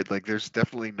weird, right? Like, there's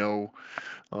definitely no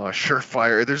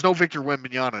surefire. There's no Victor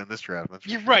Wembanyama in this draft.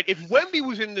 You're right. If Wemby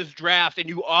was in this draft and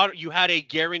you had a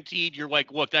guaranteed, you're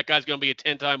like, look, that guy's going to be a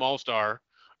 10-time All-Star,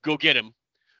 go get him.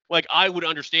 Like, I would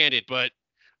understand it, but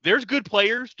there's good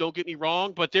players, don't get me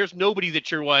wrong, but there's nobody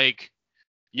that you're like,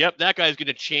 Yep, that guy's going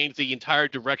to change the entire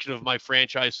direction of my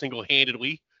franchise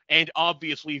single-handedly, and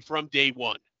obviously from day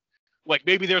one. Like,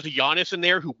 maybe there's a Giannis in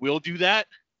there who will do that,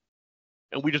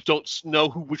 and we just don't know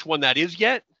which one that is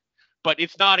yet. But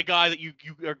it's not a guy that you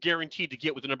are guaranteed to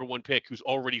get with the number one pick who's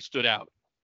already stood out.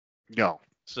 No.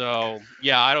 So,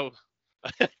 yeah, I don't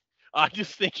 – I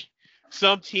just think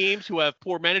some teams who have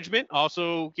poor management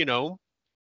also,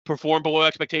 perform below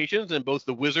expectations, and both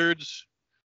the Wizards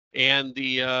and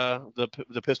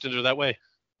the Pistons are that way.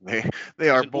 They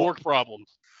are both org problems.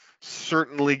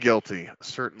 Certainly guilty.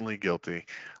 Certainly guilty.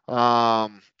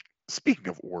 Speaking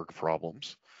of org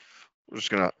problems, we're just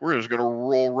gonna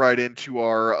roll right into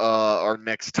our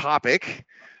next topic,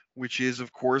 which is,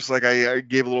 of course, like I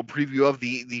gave a little preview of,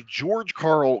 the George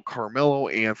Karl, Carmelo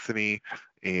Anthony,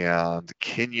 and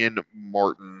Kenyon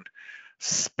Martin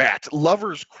spat,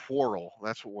 lovers quarrel.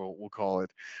 That's what we'll call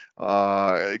it,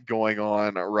 going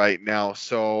on right now.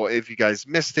 So if you guys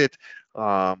missed it,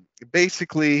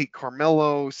 basically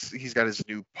Carmelo, he's got his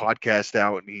new podcast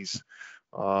out, and he's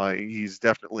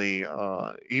definitely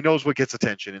he knows what gets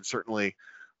attention, and certainly,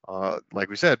 like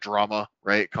we said, drama,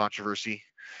 right? Controversy.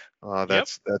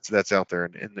 That's out there,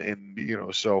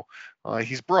 and so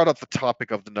he's brought up the topic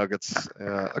of the Nuggets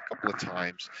a couple of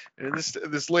times, and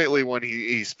this lately one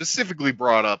he specifically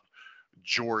brought up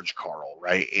George Karl,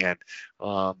 right? And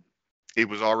it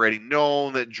was already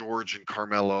known that George and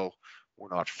Carmelo were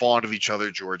not fond of each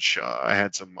other. George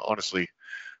had some honestly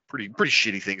pretty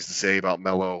shitty things to say about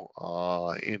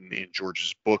Melo in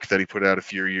George's book that he put out a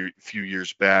few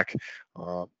years back.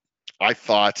 I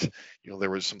thought, there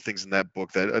was some things in that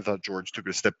book that I thought George took it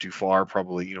a step too far.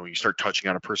 Probably, when you start touching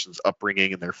on a person's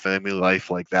upbringing and their family life,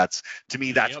 like that's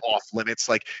off limits.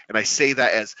 Like, and I say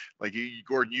that as like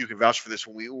Gordon, you can vouch for this.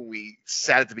 When we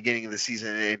sat at the beginning of the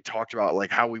season and talked about like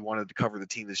how we wanted to cover the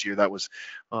team this year, that was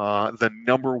the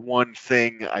number one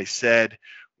thing I said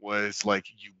was like,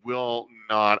 you will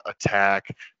not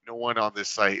attack. No one on this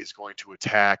site is going to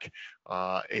attack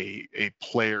a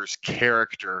player's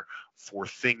character for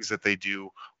things that they do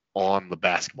on the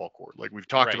basketball court. Like we've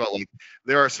talked about, like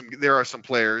there are some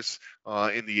players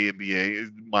in the NBA,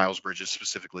 Miles Bridges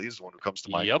specifically is the one who comes to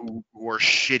mind, who are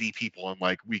shitty people, and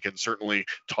like we can certainly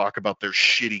talk about their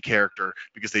shitty character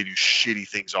because they do shitty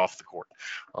things off the court.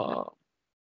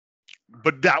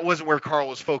 But that wasn't where Karl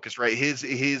was focused, right?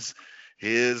 His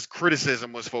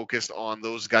criticism was focused on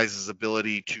those guys'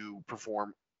 ability to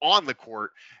perform on the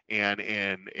court and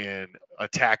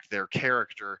attack their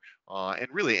character, and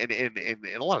really and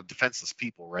a lot of defenseless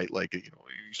people, right? Like you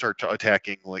start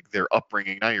attacking like their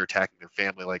upbringing, now you're attacking their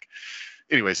family. Like,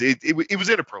 anyways, it was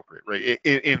inappropriate, right?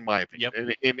 In my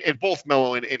opinion. And both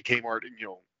Melo and Kmart,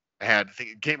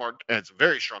 Kmart had some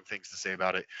very strong things to say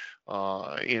about it,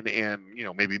 and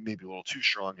maybe a little too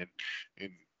strong,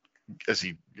 and as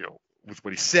he with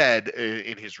what he said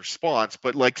in his response,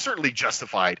 but like certainly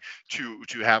justified to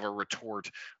have a retort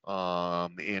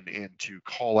and to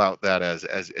call out that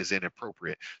as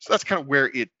inappropriate. So that's kind of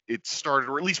where it started,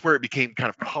 or at least where it became kind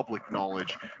of public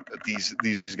knowledge that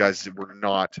these guys were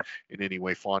not in any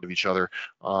way fond of each other.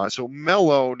 So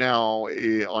Melo now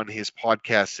on his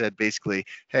podcast said basically,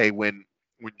 hey, when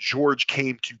George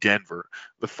came to Denver,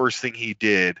 the first thing he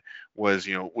did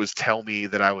was tell me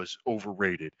that I was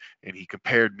overrated, and he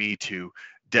compared me to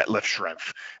Detlef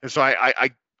Schrempf. And so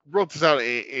I wrote this out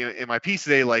in my piece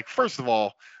today. Like, first of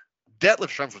all, Detlef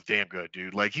Schrempf was damn good,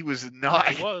 dude. Like, he was not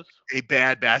a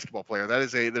bad basketball player. That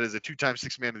is a 2-time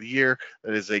Sixth Man of the Year.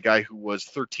 That is a guy who was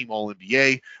third-team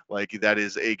All-NBA. Like, that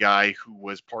is a guy who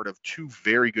was part of two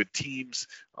very good teams.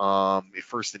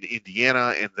 First in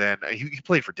Indiana, and then he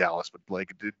played for Dallas, but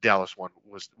like the Dallas one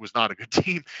was not a good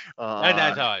team at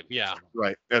that time. Yeah,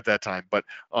 right at that time. But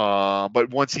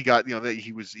once he got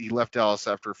he left Dallas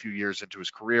after a few years into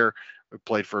his career.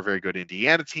 Played for a very good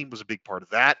Indiana team, was a big part of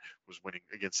that, was winning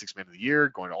against Sixth Man of the Year,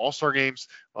 going to All-Star games,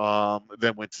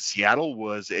 then went to Seattle,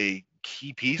 was a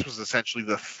key piece, was essentially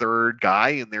the third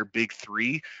guy in their big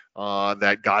three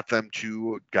that got them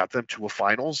to a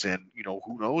finals. And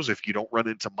who knows, if you don't run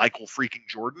into Michael freaking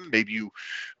Jordan,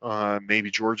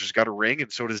 maybe George has got a ring, and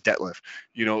so does Detlef.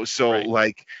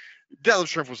 Like Detlef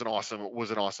Schrempf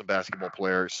was an awesome basketball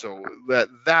player. So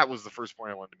that was the first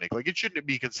point I wanted to make. Like, it shouldn't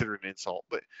be considered an insult,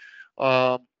 but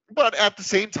at the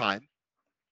same time,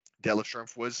 Detlef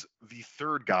Schrempf was the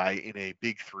third guy in a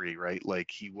big three, right?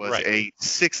 Like, he was a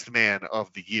sixth man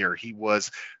of the year. He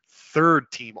was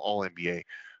third team All-NBA.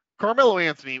 Carmelo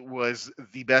Anthony was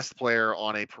the best player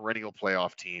on a perennial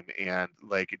playoff team, and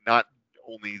like not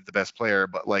only the best player,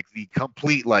 but like the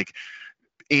complete like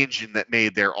engine that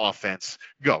made their offense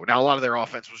go. Now, a lot of their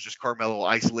offense was just Carmelo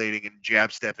isolating and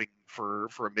jab stepping for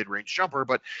a mid-range jumper,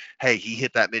 but hey, he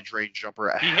hit that mid-range jumper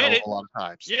a hell of a lot of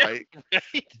times, right?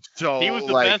 So he was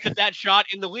the best at that shot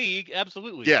in the league,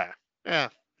 absolutely. Yeah,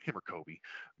 him or Kobe,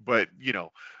 but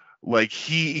like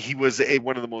he was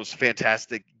one of the most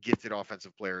fantastic, gifted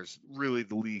offensive players really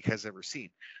the league has ever seen.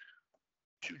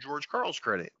 To George Karl's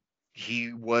credit,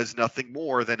 he was nothing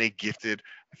more than a gifted,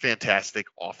 fantastic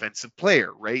offensive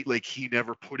player, right? Like he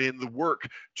never put in the work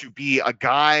to be a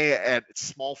guy at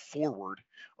small forward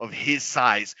of his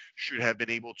size should have been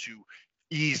able to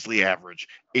easily average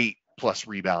 8+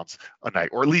 rebounds a night,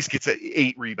 or at least gets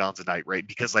 8 rebounds a night, right?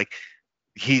 Because like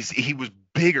he was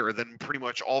bigger than pretty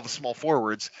much all the small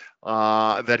forwards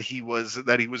that he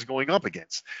was going up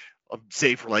against.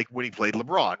 Save for like when he played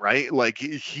LeBron, right? Like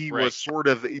he was sort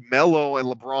of Melo and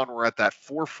LeBron were at that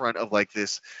forefront of like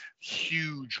this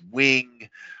huge wing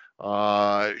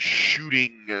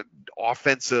shooting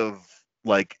offensive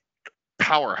like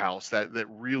powerhouse that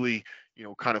really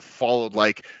kind of followed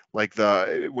like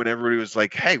the when everybody was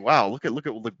like, hey, wow, look at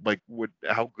like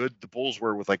how good the Bulls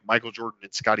were with like Michael Jordan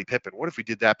and Scottie Pippen. What if we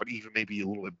did that, but even maybe a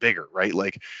little bit bigger, right?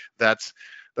 Like that's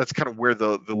kind of where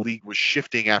the league was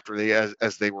shifting after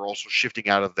as they were also shifting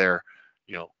out of their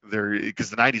because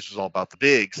the 90s was all about the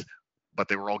bigs, but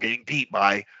they were all getting beat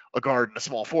by a guard and a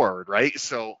small forward, right?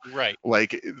 So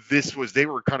like they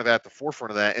were kind of at the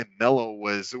forefront of that, and Melo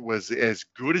was as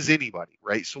good as anybody,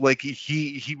 right? So like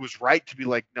he was right to be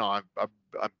like, no,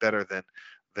 I'm better than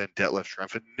Detlef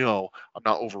Schrempf, and no, I'm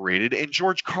not overrated. And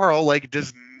George Karl like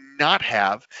does not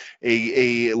have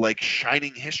a like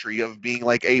shining history of being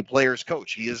like a player's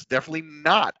coach. He is definitely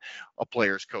not a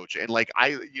player's coach. And like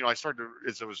I started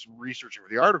as I was researching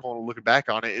for the article and looking back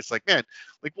on it, it's like, man,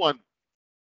 like one,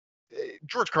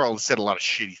 George Karl has said a lot of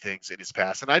shitty things in his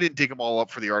past, and I didn't dig them all up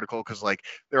for the article because like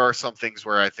there are some things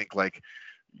where I think like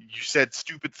you said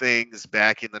stupid things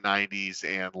back in the 90s,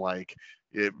 and like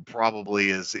it probably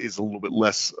is a little bit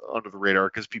less under the radar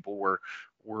because people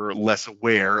were less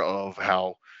aware of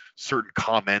how certain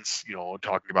comments,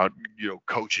 talking about,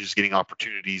 coaches getting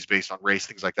opportunities based on race,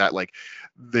 things like that. Like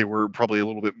they were probably a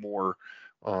little bit more,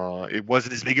 it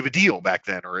wasn't as big of a deal back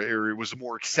then, or it was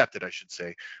more accepted, I should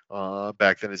say,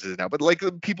 back then as it is now. But like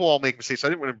people all make mistakes. So I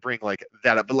didn't want to bring like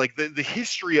that up, but like the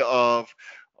history of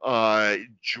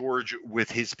George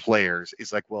with his players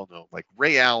is like well known. Like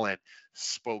Ray Allen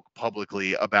spoke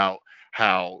publicly about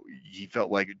how he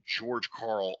felt like George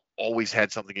Karl always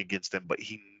had something against him, but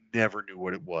he never knew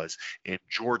what it was. And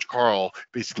George Karl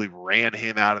basically ran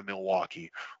him out of Milwaukee,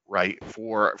 right,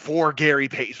 for Gary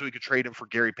Payton, so he could trade him for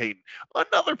Gary Payton,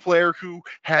 another player who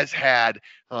has had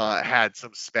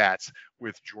some spats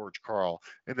with George Karl.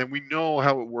 And then we know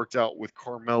how it worked out with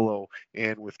Carmelo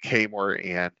and with Kmart.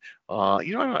 And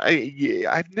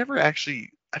I've never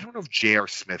actually, I don't know if J.R.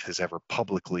 Smith has ever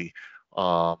publicly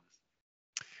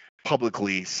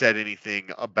said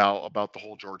anything about the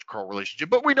whole George Karl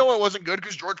relationship, but we know it wasn't good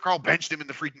because George Karl benched him in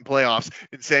the freaking playoffs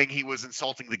and saying he was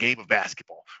insulting the game of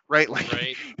basketball, right?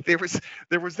 Like there was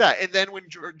that. And then when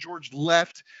George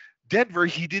left Denver,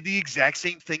 he did the exact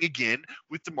same thing again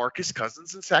with DeMarcus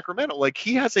Cousins in Sacramento. Like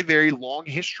he has a very long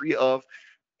history of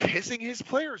pissing his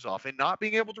players off and not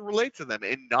being able to relate to them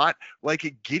and not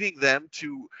like getting them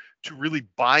to really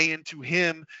buy into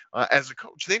him as a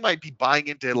coach. They might be buying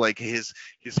into like his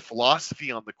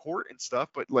philosophy on the court and stuff,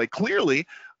 but like clearly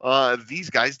these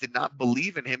guys did not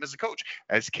believe in him as a coach.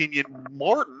 As Kenyon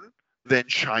Martin then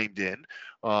chimed in,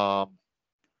 never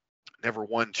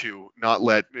one to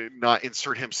not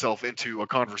insert himself into a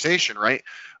conversation, right?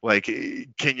 Like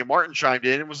Kenyon Martin chimed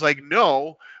in and was like,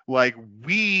 no, like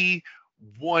we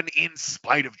won in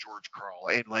spite of George Karl,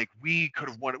 and like we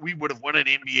would have won an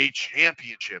NBA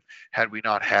championship had we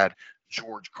not had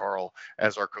George Karl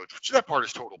as our coach, which that part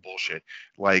is total bullshit.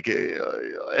 Like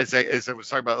as I was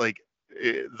talking about, like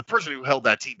the person who held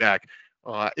that team back,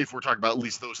 if we're talking about at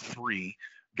least those three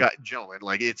gentlemen,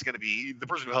 like it's going to be the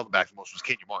person who held them back the most was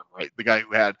Kenyon Martin, right? The guy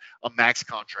who had a max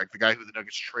contract, the guy who the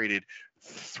Nuggets traded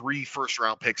 3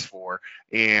 first-round picks for,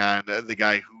 and the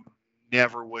guy who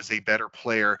never was a better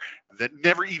player, that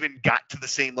never even got to the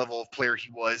same level of player he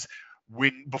was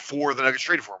before the Nuggets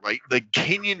traded for him, right? Like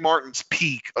Kenyon Martin's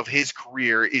peak of his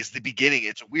career is the beginning.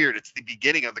 It's the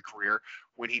beginning of the career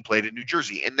when he played in New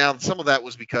Jersey. And now some of that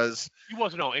was because he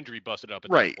wasn't all injury busted up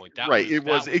at that point. It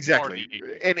was exactly.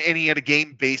 And he had a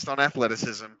game based on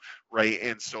athleticism, right?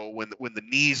 And so when the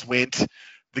knees went,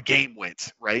 the game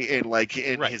went, right? And like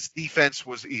his defense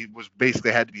was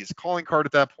basically had to be his calling card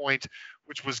at that point,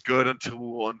 which was good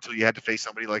until you had to face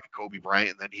somebody like Kobe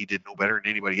Bryant, and then he did no better than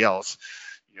anybody else,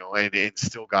 and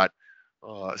still got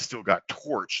still got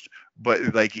torched.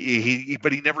 But like he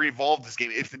never evolved this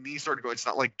game. If the knee started going, it's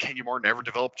not like Kenyon Martin ever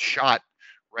developed shot,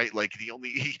 right? Like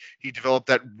he developed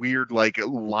that weird like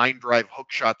line drive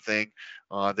hook shot thing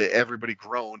that everybody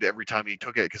groaned every time he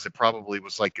took it, because it probably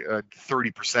was like a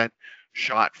 30%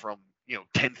 shot from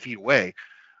 10 feet away.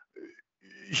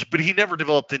 But he never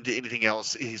developed into anything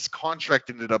else. His contract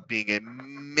ended up being a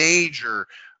major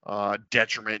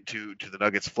detriment to the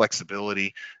Nuggets'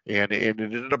 flexibility, and it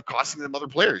ended up costing them other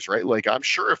players, right? Like, I'm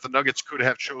sure if the Nuggets could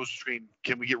have chose between,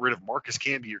 can we get rid of Marcus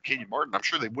Camby or Kenyon Martin, I'm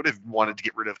sure they would have wanted to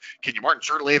get rid of Kenyon Martin.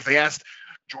 Certainly if they asked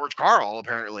George Karl,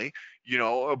 apparently,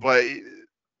 but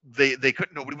they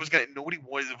couldn't. Nobody was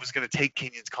gonna take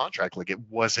Kenyon's contract. Like, it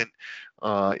was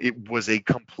a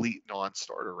complete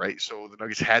non-starter, right? So the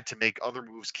Nuggets had to make other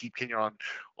moves, keep Kenyon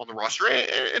on the roster.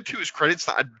 And to his credit,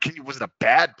 Kenyon wasn't a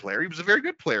bad player. He was a very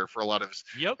good player for a lot of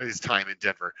his time in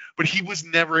Denver. But he was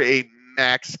never a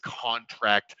max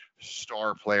contract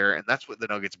star player, and that's what the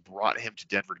Nuggets brought him to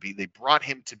Denver to be. They brought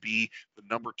him to be the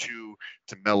number 2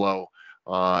 to Melo.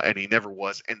 And he never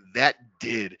was, and that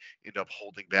did end up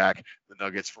holding back the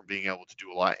Nuggets from being able to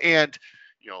do a lot. And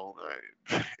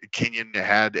Kenyon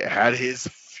had his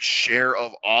share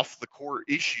of off the court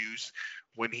issues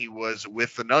when he was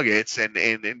with the Nuggets, and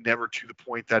never to the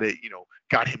point that it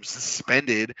got him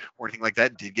suspended or anything like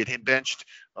that. Did get him benched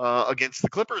against the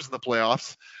Clippers in the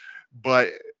playoffs, but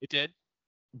it did.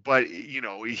 But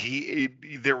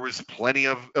there was plenty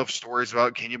of stories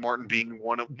about Kenyon Martin being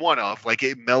one of like,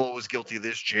 Melo was guilty of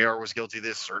this, JR was guilty of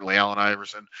this, certainly Allen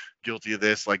Iverson guilty of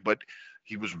this, like, but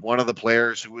he was one of the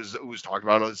players who was talked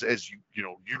about as you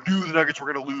knew the Nuggets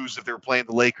were going to lose if they were playing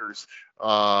the Lakers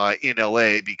in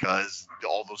LA, because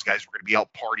all those guys were going to be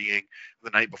out partying the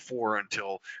night before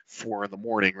until 4 a.m,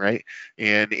 right?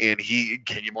 And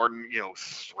Kenyon Martin,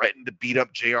 threatened to beat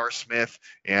up J.R. Smith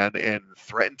and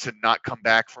threatened to not come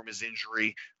back from his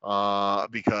injury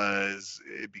because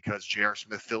J.R.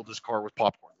 Smith filled his car with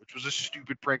popcorn, which was a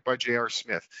stupid prank by J.R.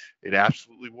 Smith. It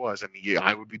absolutely was. I mean, yeah,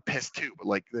 I would be pissed too, but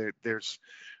like, there's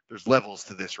levels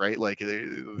to this, right? Like,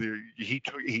 he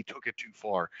took it too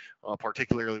far,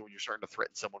 particularly when you're starting to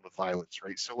threaten someone with violence,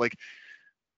 right? So like,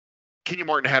 Kenyon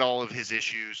Martin had all of his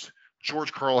issues.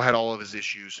 George Karl had all of his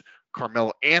issues.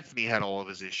 Carmelo Anthony had all of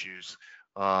his issues.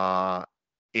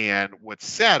 And what's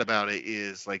sad about it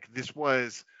is, like, this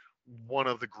was one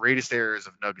of the greatest eras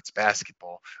of Nuggets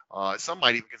basketball. Some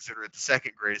might even consider it the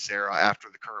second greatest era after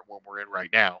the current one we're in right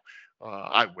now.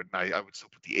 I wouldn't. I would still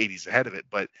put the 80s ahead of it,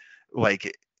 but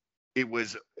like, it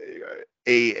was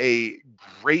a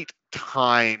great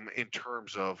time in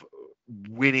terms of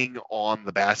winning on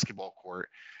the basketball court,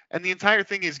 and the entire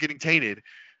thing is getting tainted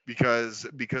because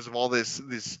of all this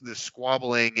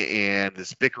squabbling and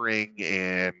this bickering,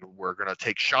 and we're going to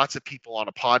take shots at people on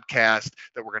a podcast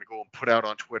that we're going to go and put out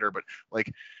on Twitter. But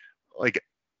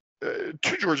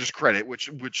to George's credit, which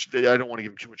I don't want to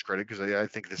give him too much credit, because I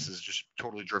think this is just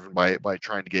totally driven by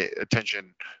trying to get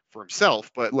attention for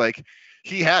himself. But like,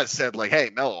 he has said, like, hey,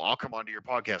 Melo, I'll come onto your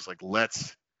podcast. Like,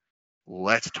 let's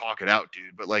talk it out,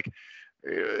 dude. But like,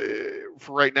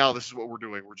 for right now, this is what we're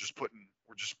doing. We're just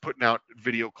putting out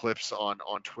video clips on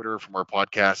Twitter from our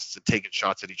podcasts and taking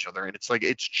shots at each other. And it's like,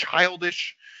 it's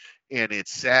childish and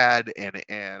it's sad. And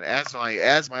as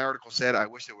my article said, I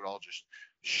wish they would all just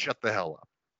shut the hell up.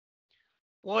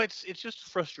 Well, it's just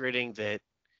frustrating that,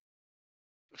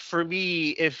 for me,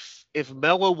 if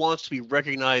Melo wants to be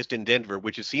recognized in Denver,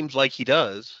 which it seems like he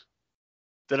does,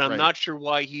 then I'm not sure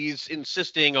why he's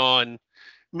insisting on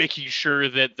making sure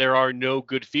that there are no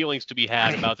good feelings to be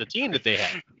had about the team that they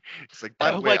have. It's like,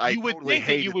 by the way, you would think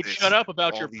that you would shut up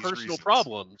about your personal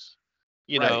problems,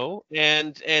 know,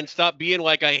 and stop being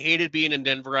like, I hated being in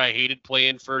Denver, I hated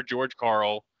playing for George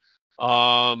Karl,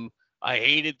 I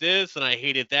hated this and I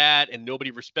hated that, and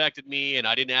nobody respected me, and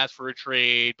I didn't ask for a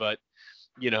trade, but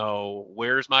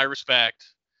where's my respect?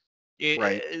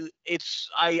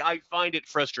 I find it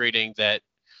frustrating that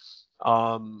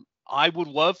I would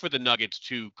love for the Nuggets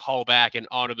to call back and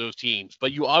honor those teams,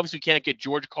 but you obviously can't get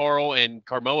George Karl and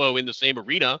Carmelo in the same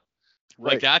arena.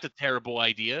 Like, that's a terrible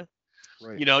idea.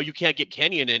 Right. You can't get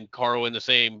Kenyon and Karl in the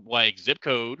same, like, zip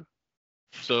code.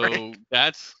 So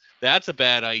that's a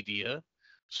bad idea.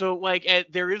 So, like,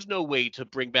 there is no way to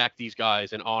bring back these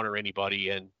guys and honor anybody.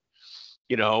 And,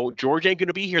 George ain't going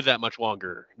to be here that much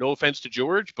longer. No offense to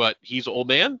George, but he's an old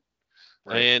man.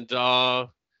 Right. And,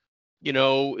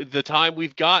 the time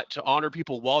we've got to honor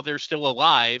people while they're still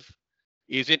alive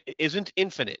isn't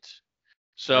infinite.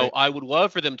 So I would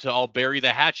love for them to all bury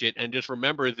the hatchet and just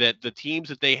remember that the teams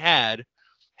that they had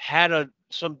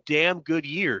some damn good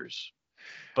years.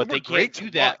 But they can't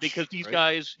do that because these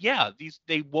right? guys,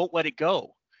 they won't let it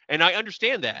go. And I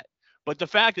understand that. But the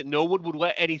fact that no one would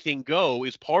let anything go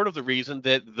is part of the reason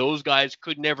that those guys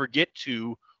could never get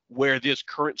to where this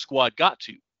current squad got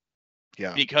to.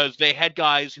 Yeah. Because they had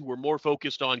guys who were more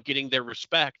focused on getting their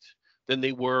respect than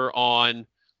they were on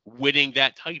winning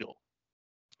that title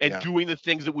and doing the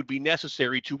things that would be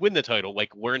necessary to win the title,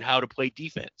 like learn how to play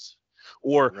defense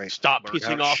or stop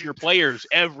pissing off your players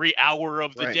every hour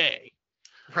of the day.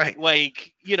 Right.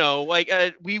 Like,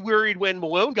 we worried when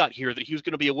Malone got here that he was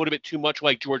going to be a little bit too much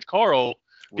like George Karl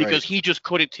because he just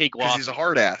couldn't take losses. He's a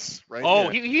hard ass, right? Oh,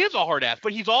 he is a hard ass,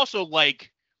 but he's also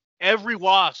like every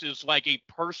loss is like a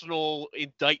personal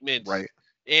indictment. Right.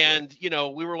 And,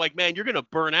 we were like, man, you're going to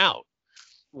burn out.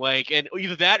 Like, and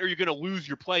either that or you're going to lose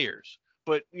your players.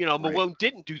 But, Malone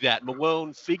didn't do that.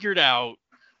 Malone figured out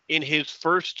in his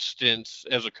first stints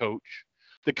as a coach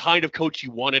the kind of coach he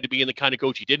wanted to be and the kind of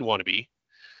coach he didn't want to be.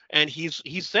 And he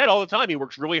said all the time he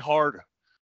works really hard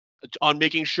on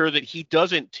making sure that he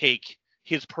doesn't take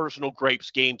his personal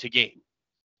gripes game to game.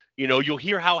 You'll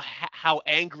hear how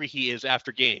angry he is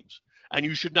after games, and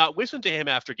you should not listen to him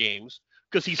after games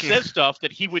because he says stuff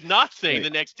that he would not say the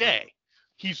next day.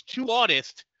 He's too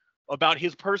honest about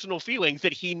his personal feelings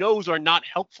that he knows are not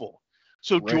helpful.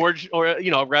 So George, or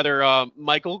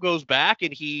Michael goes back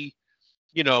and he,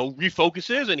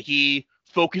 refocuses and he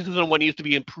focuses on what needs to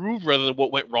be improved rather than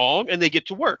what went wrong, and they get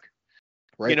to work.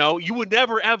 Right. You would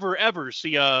never, ever, ever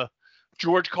see a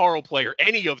George Karl player,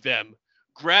 any of them,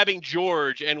 grabbing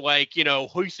George and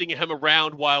hoisting him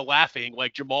around while laughing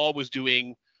like Jamal was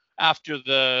doing after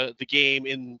the game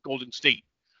in Golden State,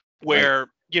 where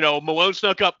Malone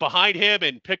snuck up behind him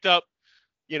and picked up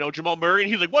Jamal Murray,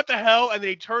 and he's like, what the hell? And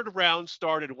then he turned around,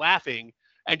 started laughing,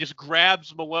 and just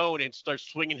grabs Malone and starts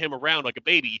swinging him around like a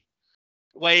baby,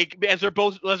 like as they're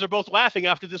both laughing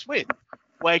after this win.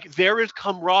 Like, there is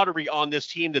camaraderie on this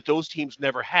team that those teams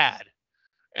never had.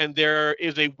 And there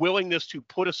is a willingness to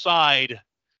put aside,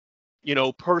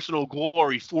 personal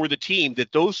glory for the team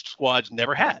that those squads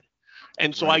never had.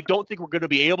 And so I don't think we're going to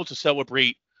be able to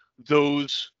celebrate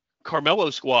those Carmelo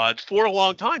squads for a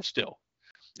long time still.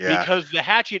 Yeah. Because the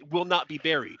hatchet will not be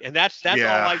buried. And that's all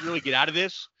I really get out of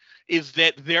this, is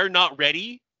that they're not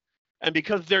ready. And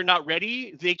because they're not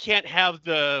ready, they can't have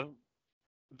the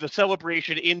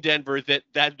celebration in Denver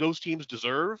that those teams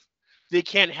deserve. They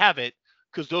can't have it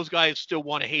because those guys still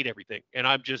want to hate everything. And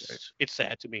I'm just, it's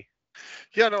sad to me.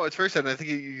 Yeah, no, it's very sad. And I think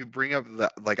you bring up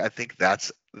that, like, I think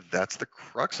that's the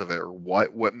crux of it, or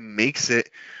what makes it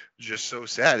just so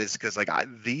sad is because, like,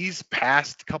 these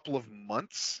past couple of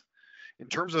months, in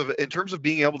terms of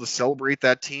being able to celebrate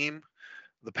that team,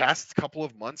 the past couple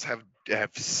of months have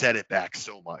set it back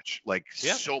so much,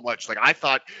 so much. Like, I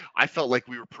felt like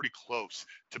we were pretty close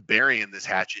to burying this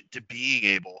hatchet, to being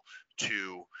able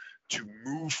to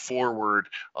move forward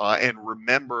and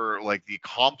remember, like, the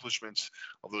accomplishments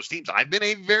of those teams. I've been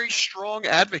a very strong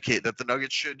advocate that the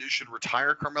Nuggets should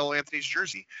retire Carmelo Anthony's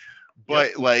jersey,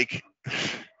 but while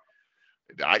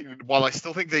I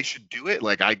still think they should do it,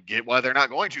 like, I get why they're not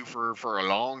going to for a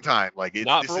long time. Like,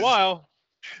 not for a while.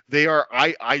 They are.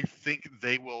 I think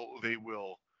they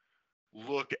will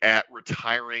look at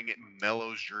retiring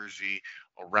Melo's jersey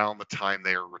around the time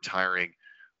they are retiring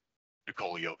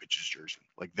Nikola Jokic's jersey.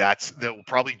 Like, they'll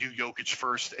probably do Jokic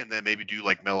first, and then maybe do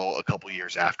like Melo a couple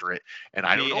years after it. And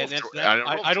I don't know.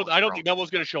 I don't think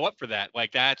Melo's going to show up for that.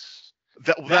 Like, that's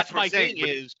my thing.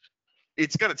 Is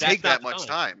it's going to take that much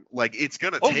time. Like, it's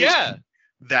going to take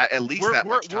that at least that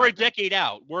much time. We're a decade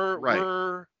out.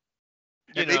 We're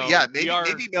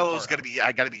maybe Melo's got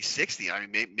to be 60. I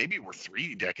mean, maybe we're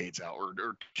 3 decades out,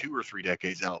 or 2 or 3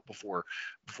 decades out before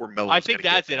Melo. I think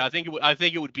that's it. I think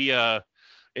it would be an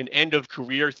end of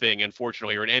career thing,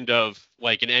 unfortunately, or an end of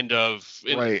life.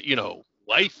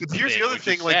 But here's the other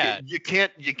thing, like, you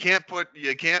can't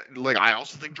like, I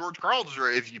also think George Karl is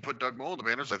right. If you put Doug Moe in the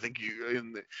banners, I think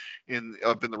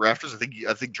up in the rafters,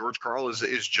 I think George Karl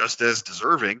is just as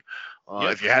deserving.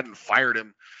 If you hadn't fired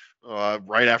him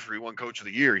right after he won Coach of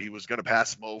the Year, he was going to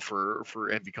pass Mo for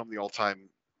and become the all-time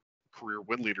career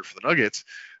win leader for the Nuggets.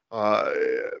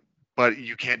 But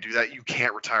you can't do that. You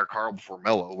can't retire Karl before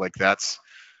Melo. Like, that's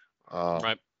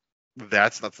right.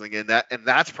 That's nothing, and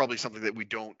that's probably something that we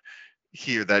don't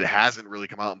hear, that hasn't really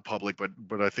come out in public, but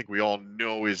I think we all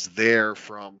know is there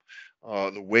from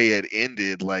the way it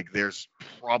ended. Like, there's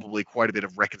probably quite a bit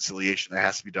of reconciliation that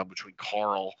has to be done between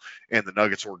Karl and the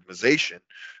Nuggets organization,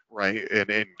 right?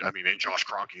 And I mean, and Josh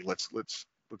Kroenke, let's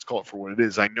call it for what it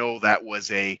is. I know that was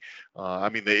they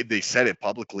said it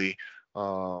publicly,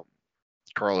 Karl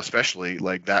especially,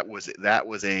 like, that was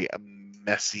a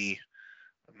messy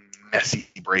messy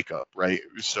breakup, right?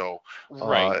 So,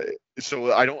 Right.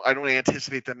 So I don't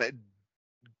anticipate them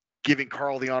giving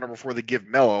Karl the honor before they give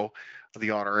Melo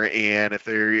the honor. And if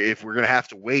we're gonna have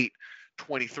to wait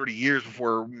 20, 30 years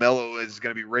before Melo is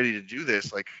gonna be ready to do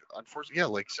this, like unfortunately, yeah,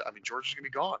 like I mean George is gonna be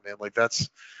gone, man. Like that's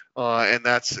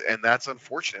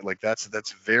unfortunate. Like that's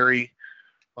very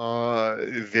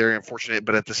very unfortunate.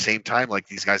 But at the same time, like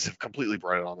these guys have completely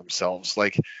brought it on themselves.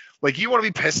 Like you want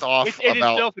to be pissed off It is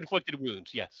about self-inflicted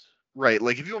wounds, yes. right.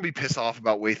 Like if you want to be pissed off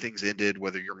about way things ended,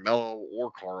 whether you're Melo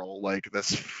or Karl, like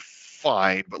that's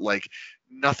fine. But like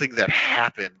nothing that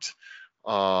happened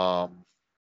was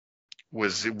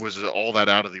all that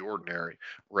out of the ordinary,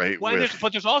 right? Well,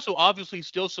 but there's also obviously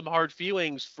still some hard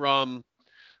feelings from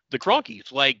the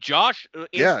Cronkies. Like Josh,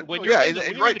 when you're in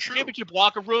the championship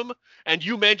locker room and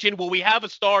you mentioned, well, we have a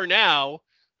star now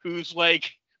who's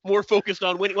like more focused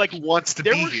on winning. Like who wants to be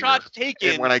here. There were shots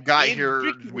taken. And when I got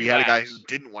here, we had a guy who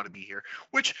didn't want to be here.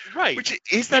 Which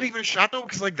is that even a shot though?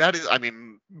 Because like that is, I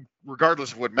mean,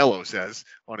 regardless of what Melo says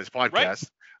on his podcast,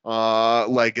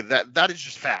 like that is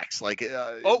just facts. Like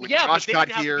Josh but they got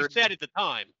didn't here, have to be said at the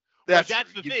time. That's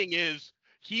the thing is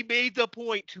he made the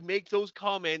point to make those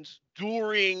comments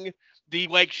during the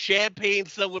like champagne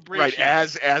celebration.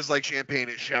 Right, as like champagne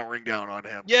is showering down on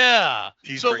him. Yeah.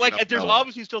 So like there's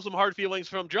obviously still some hard feelings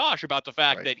from Josh about the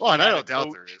fact that and I don't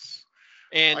doubt there is.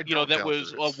 And that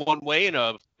was one way and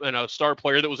a star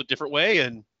player that was a different way,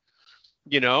 and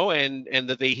and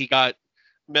that he got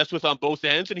messed with on both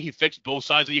ends and he fixed both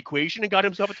sides of the equation and got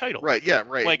himself a title. Right, yeah,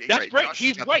 right. Like that's great. Josh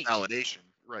He's right. Validation.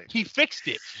 Right. He fixed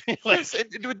it. Yes, it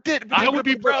did. I would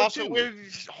be proud also, too.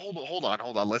 Hold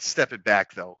on. Let's step it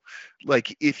back though.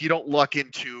 Like if you don't luck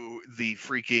into the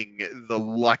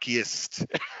luckiest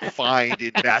find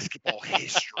in basketball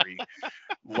history,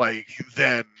 like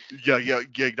then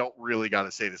you don't really got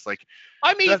to say this. Like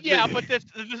I mean, but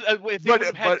if they would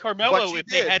have had Carmelo, if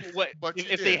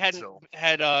they hadn't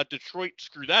had Detroit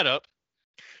screw that up.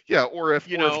 Yeah, or if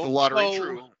the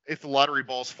lottery if the lottery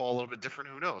balls fall a little bit different,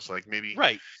 who knows? Like maybe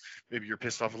you're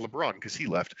pissed off at LeBron because he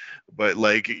left, but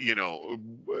like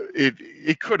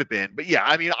it could have been. But yeah,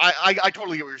 I mean, I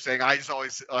totally get what you're saying. I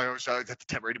always have to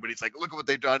temper anybody's like, look at what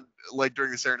they've done like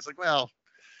during this era. And it's like, well,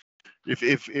 if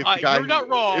guy you're not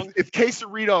wrong. If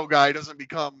Cerrito guy doesn't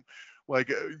become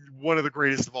like one of the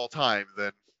greatest of all time,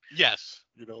 then yes,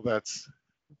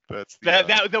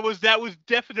 that was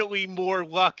definitely more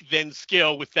luck than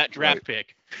skill with that draft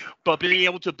pick, but being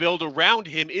able to build around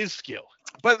him is skill.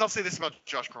 But I'll say this about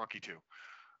Josh Kroenke too.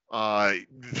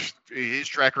 His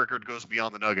track record goes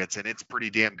beyond the Nuggets, and it's pretty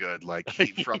damn good. Like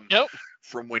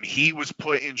from when he was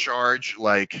put in charge,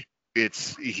 like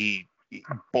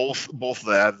both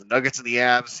the Nuggets and the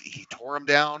Avs, he tore them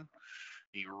down,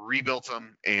 he rebuilt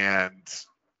them, and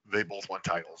they both won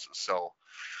titles. So.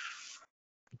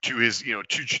 To his, to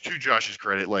Josh's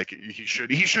credit, like he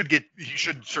should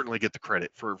certainly get the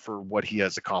credit for what he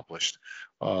has accomplished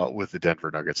with the Denver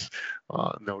Nuggets,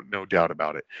 no doubt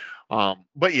about it.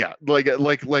 But yeah, like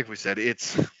we said,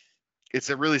 it's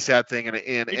a really sad thing,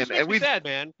 and we sad,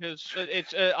 man, because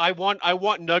it's I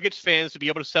want Nuggets fans to be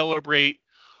able to celebrate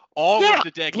all of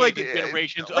the decades and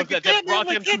generations that brought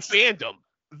them to fandom.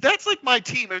 That's like my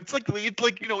team. It's like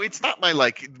it's not my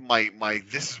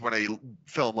this is when I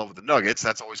fell in love with the Nuggets.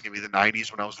 That's always gonna be the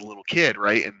 90s when I was a little kid,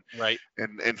 right?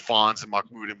 And Fonz and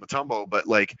Mahmoud and Mutombo. But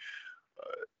like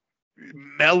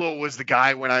Melo was the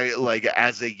guy when I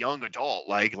as a young adult,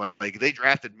 like they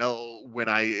drafted Melo when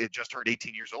I had just turned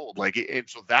 18 years old. And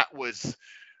so that was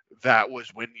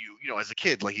when you as a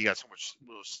kid, like you got so much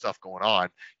stuff going on,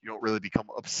 you don't really become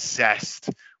obsessed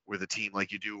with a team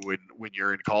like you do when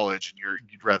you're in college and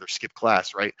you'd rather skip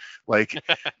class, right? Like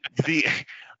the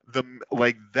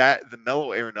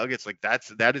Melo era Nuggets, like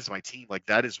that is my team. Like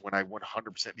that is when I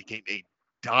 100% became a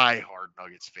diehard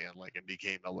Nuggets fan, and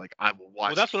became I will watch.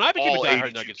 Well, that's when I became a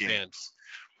diehard Nuggets fan.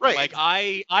 Right. Like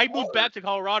I moved back to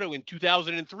Colorado in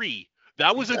 2003.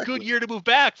 That was a good year to move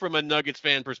back from a Nuggets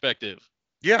fan perspective.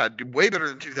 Yeah, way better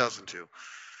than 2002.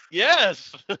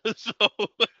 Yes.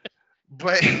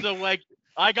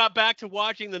 I got back to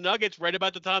watching the Nuggets right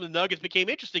about the time the Nuggets became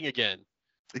interesting again.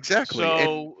 Exactly.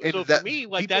 So for me,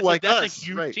 that's a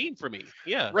huge team for me.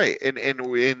 Yeah. Right. And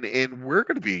we're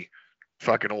gonna be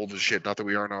fucking old as shit. Not that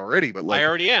we aren't already, but I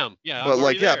already am. Yeah.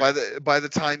 But by the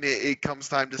time it comes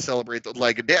time to celebrate,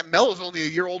 Melo's only a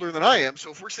year older than I am.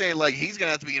 So if we're saying he's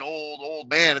gonna have to be an old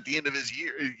man at the end of his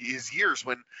years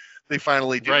when they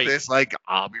finally do this,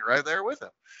 I'll be right there with him.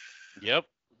 Yep.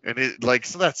 And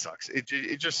so that sucks. It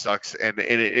just sucks, and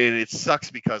it sucks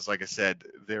because, like I said,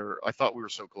 I thought we were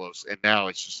so close, and now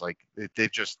it's just like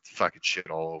they've just fucking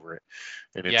shit all over it.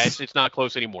 And it's not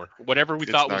close anymore. Whatever we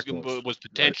thought was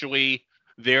potentially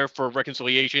there for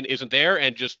reconciliation isn't there,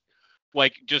 and just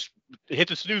hit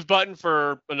the snooze button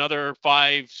for another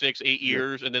 5, 6, 8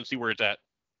 years, and then see where it's at.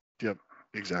 Yep,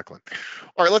 exactly.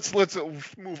 All right, let's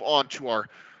move on to our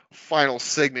final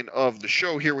segment of the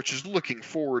show here, which is looking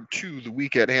forward to the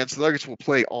week at hand. So the Nuggets will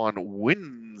play on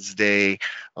Wednesday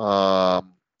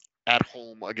at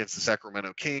home against the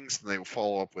Sacramento Kings, and they will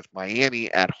follow up with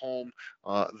Miami at home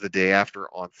the day after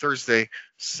on Thursday.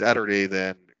 Saturday,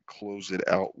 then close it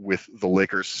out with the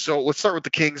Lakers. So let's start with the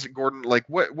Kings. Gordon,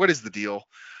 what is the deal?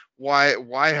 Why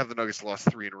have the Nuggets lost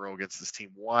 3 in a row against this team?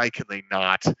 Why can they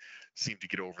not seem to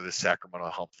get over this Sacramento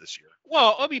hump this year?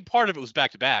 Well, I mean, part of it was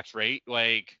back-to-backs, right?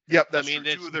 Yep, that's true.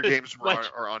 2 of their games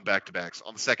are on back-to-backs.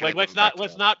 On the second, let's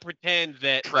not pretend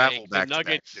that travel the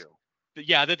Nuggets.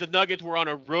 That the Nuggets were on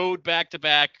a road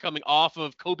back-to-back coming off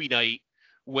of Kobe night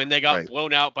when they got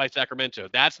blown out by Sacramento.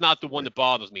 That's not the one that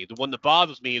bothers me. The one that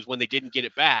bothers me is when they didn't get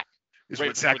it back.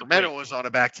 When Sacramento was on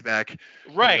a back-to-back.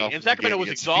 Right, and Sacramento was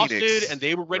exhausted, Phoenix, and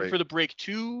they were ready for the break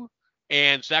too.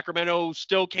 And Sacramento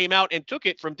still came out and took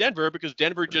it from Denver because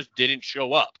Denver just didn't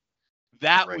show up.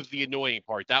 That was the annoying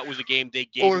part. That was a game they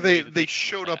gave. Or they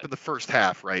showed up in the first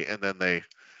half, right? And then they.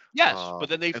 Yes, but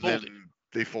then they folded.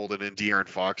 They folded in De'Aaron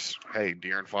Fox. Hey,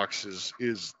 De'Aaron Fox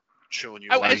is showing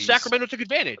you. And Sacramento took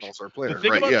advantage. Player. The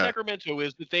thing about Sacramento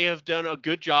is that they have done a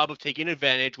good job of taking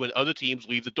advantage when other teams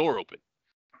leave the door open.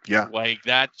 Yeah.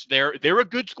 They're a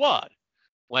good squad.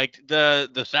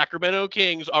 The Sacramento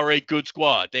Kings are a good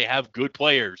squad. They have good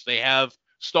players. They have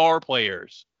star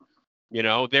players.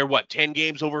 They're 10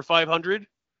 games over 500?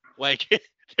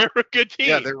 They're a good team.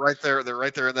 Yeah, they're right there. They're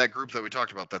right there in that group that we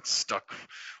talked about that's stuck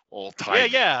all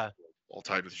tied. Yeah. All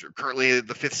tied with currently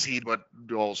the 5th seed, but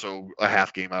also a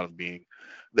half game out of being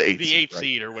the 8th seed. The 8th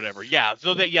seed or whatever. Yeah.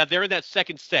 So they're in that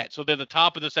second set. So they're the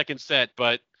top of the second set,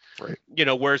 but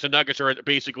whereas the Nuggets are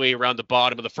basically around the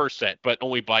bottom of the first set, but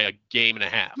only by a game and a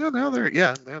half. Yeah, now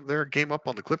they're a game up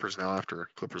on the Clippers now after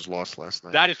Clippers lost last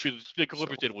night. That is true. The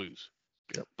Clippers did lose.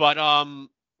 Yep. But I'm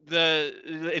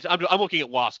looking at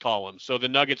loss columns. So the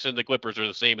Nuggets and the Clippers are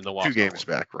the same in the loss column. 2 games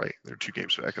back, right? They're 2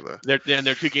 games back of the.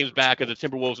 They're 2 games back of the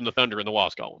Timberwolves and the Thunder in the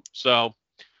loss column. So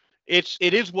it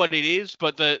is what it is.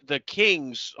 But the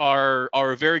Kings are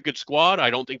a very good squad. I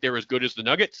don't think they're as good as the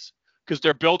Nuggets, because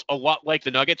they're built a lot like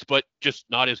the Nuggets, but just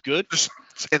not as good.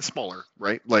 And smaller,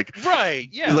 right? Right,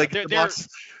 yeah.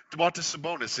 Domantas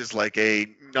Sabonis is a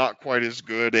not quite as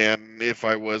good, and if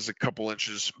I was a couple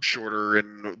inches shorter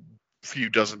and a few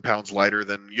dozen pounds lighter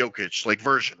than Jokic,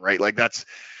 version, right?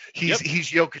 He's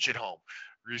Jokic at home.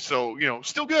 So,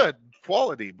 still good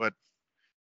quality, but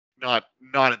not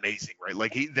amazing, right?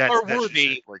 That's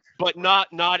worthy, but not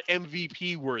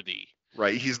MVP worthy.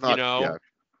 Right, he's not. Yeah.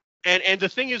 And the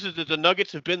thing is that the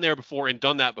Nuggets have been there before and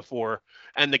done that before,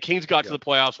 and the Kings got to the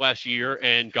playoffs last year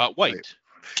and got wiped. Right.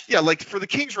 Yeah, for the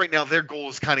Kings right now, their goal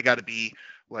has kind of got to be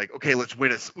okay, let's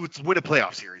win a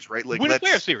playoff series, right? Win a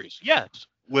playoff series, yes.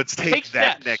 Let's take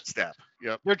that next step.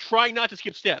 Yep. They're trying not to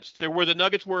skip steps. They're where the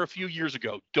Nuggets were a few years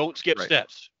ago. Don't skip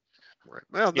steps. Right.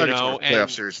 Well, Nuggets won a playoff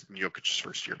series in Jokic's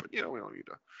first year, but we don't need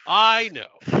to. I know.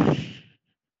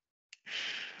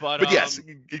 But yes,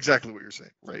 exactly what you're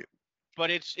saying, right? But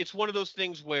it's one of those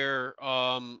things where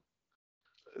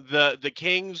the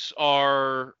Kings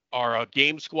are a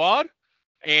game squad,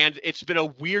 and it's been a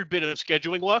weird bit of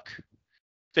scheduling luck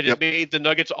that has made the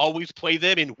Nuggets always play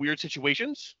them in weird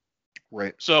situations.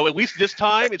 Right. So at least this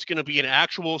time it's going to be an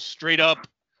actual straight up,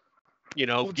 get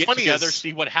together,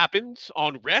 see what happens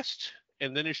on rest,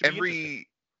 and then it should be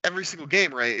every single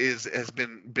game, right, has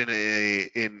been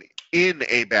in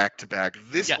a back-to-back.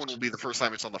 This one will be the first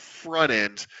time it's on the front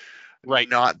end. Right,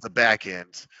 not the back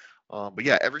end. But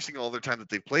yeah, every single other time that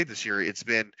they've played this year, it's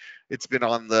been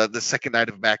on the second night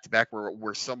of a back-to-back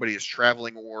where somebody is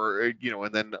traveling, or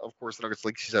and then of course the Nuggets,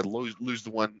 like you said, lose the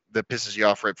one that pisses you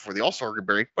off right before the All-Star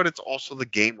break. But it's also the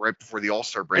game right before the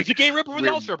All-Star break. It's the game right before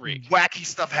the All-Star break. Wacky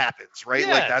stuff happens, right?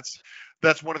 Yeah.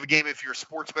 That's one of the game. If you're a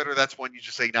sports bettor, that's when you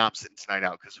just say, "No, I'm sitting tonight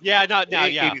out," because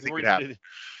anything could happen.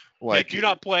 Do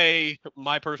not play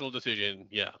my personal decision.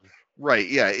 Yeah. Right.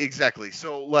 Yeah. Exactly.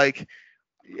 So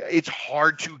it's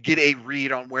hard to get a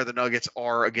read on where the Nuggets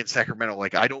are against Sacramento.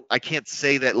 I can't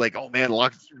say that oh man,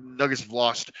 Nuggets have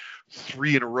lost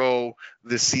 3 in a row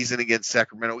this season against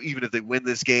Sacramento. Even if they win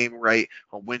this game, right,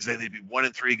 on Wednesday, they'd be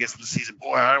 1-3 against the season.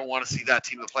 Boy, I don't want to see that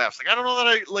team in the playoffs. I don't know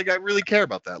that I really care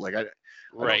about that. I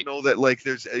don't know that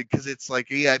there's, because it's I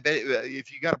bet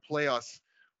if you got to play us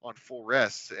on full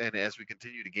rest, and as we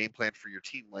continue to game plan for your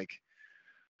team, like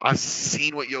I've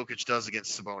seen what Jokic does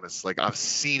against Sabonis. Like I've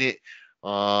seen it,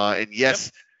 and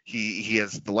yes, he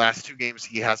has the last 2 games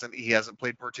he hasn't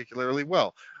played particularly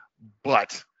well,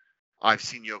 but I've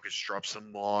seen Jokic drop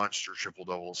some monster triple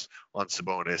doubles on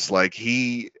Sabonis. Like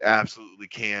he absolutely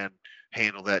can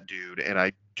handle that dude, and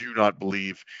I do not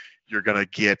believe you're gonna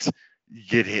get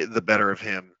the better of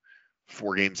him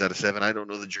 4 games out of 7. I don't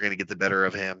know that you're gonna get the better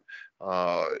of him,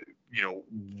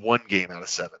 1 game out of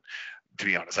 7. To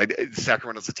be honest,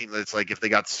 Sacramento's a team that's like if the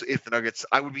Nuggets,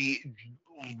 I would be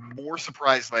more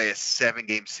surprised by a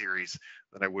 7-game series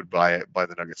than I would by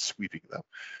the Nuggets sweeping them.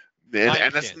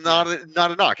 And that's not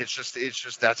a knock. It's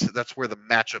just that's where the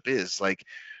matchup is. Like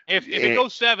if it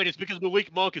goes 7, it's because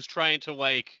Malik Monk is trying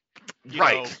to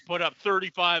put up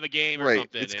 35 a game or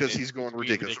something. It's because he's going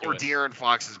ridiculous. Or De'Aaron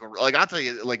Fox is going I'll tell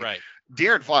you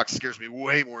De'Aaron Fox scares me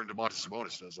way more than DeMontis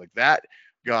Sabonis does. Like that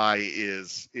guy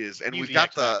is and we've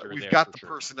got the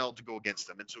personnel to go against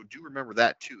them. And so do remember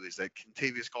that too, is that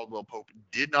Kentavious Caldwell-Pope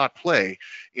did not play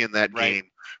in that game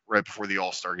right before the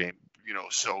All-Star game.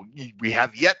 So we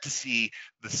have yet to see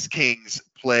the Kings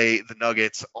play the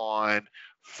Nuggets on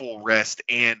full rest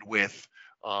and with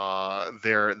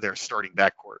their starting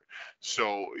backcourt.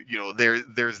 So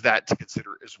there's that to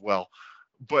consider as well.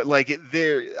 But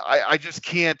I just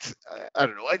can't. I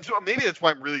don't know. And so maybe that's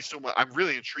why I'm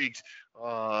really intrigued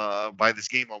by this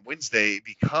game on Wednesday,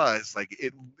 because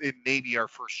it may be our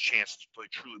first chance to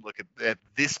truly look at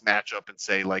this matchup and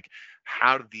say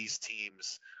how do these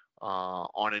teams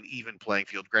on an even playing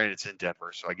field. Granted, it's in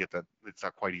Denver, so I get that it's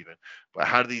not quite even. But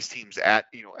how do these teams at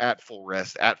full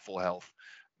rest, at full health,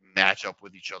 match up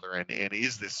with each other? And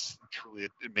is this truly,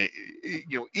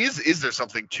 is there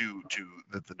something to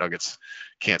that the Nuggets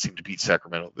can't seem to beat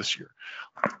Sacramento this year?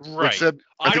 Right.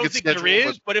 I don't think there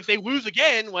is, but if they lose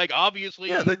again,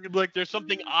 obviously, then you're there's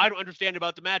something I don't understand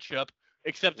about the matchup,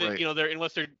 except that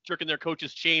unless they're jerking their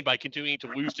coach's chain by continuing to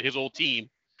lose to his old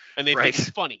team, and they think it's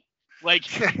funny. That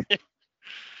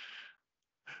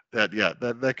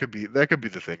could be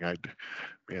the thing.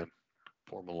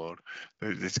 Poor Malone.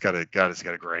 It's gotta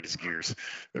grind his gears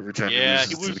every time.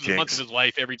 He loses a month of his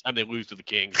life every time they lose to the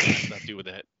Kings. Not doing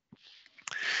that.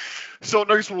 So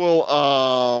Nuggets will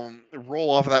roll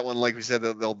off of that one. Like we said,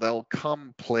 they'll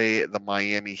come play the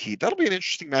Miami Heat. That'll be an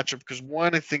interesting matchup because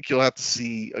I think you'll have to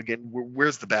see again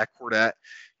where's the backcourt at.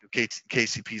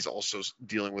 KCP's also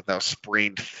dealing with now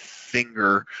sprained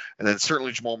finger, and then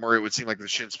certainly Jamal Murray, it would seem like the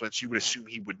shin splints. You would assume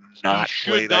he would not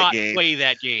play that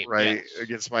game, right,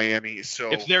 against Miami.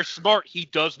 So if they're smart, he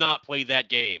does not play that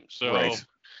game. So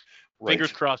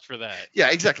fingers crossed for that. Yeah,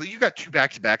 exactly. You got 2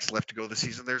 back-to-backs left to go this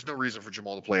season. There's no reason for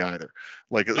Jamal to play either.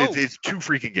 It's 2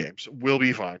 freaking games. We'll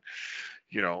be fine.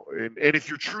 And if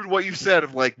you're true to what you said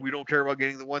of we don't care about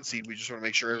getting the 1 seed, we just want to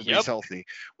make sure everybody's healthy,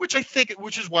 which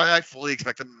is why I fully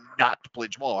expect them not to play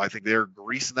Jamal. I think they're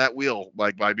greasing that wheel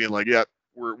by being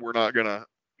we're not gonna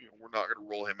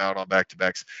roll him out on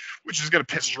back-to-backs, which is gonna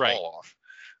piss Jamal off.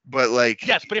 But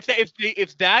yes, but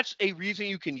if that's a reason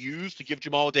you can use to give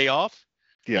Jamal a day off,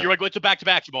 you're it's a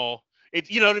back-to-back, Jamal.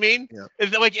 You know what I mean? Yeah.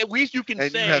 It's at least you can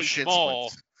say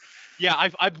Jamal. Yeah,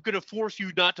 I'm gonna force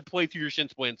you not to play through your shin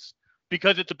splints.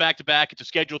 Because it's a back-to-back, it's a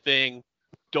schedule thing.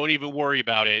 Don't even worry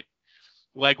about it.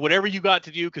 Whatever you got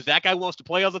to do, because that guy wants to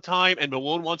play all the time, and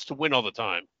Malone wants to win all the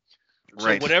time.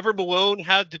 Right. So whatever Malone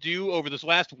had to do over this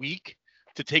last week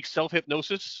to take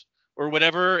self-hypnosis or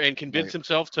whatever and convince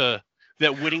himself that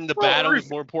winning the battle is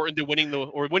more important than winning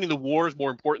the war is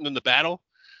more important than the battle.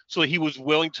 So he was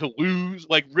willing to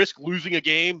risk losing a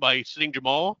game by sitting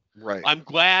Jamal. Right. I'm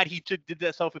glad he did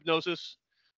that self-hypnosis.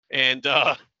 And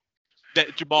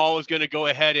that Jamal is going to go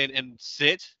ahead and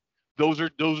sit, those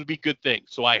would be good things.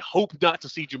 So I hope not to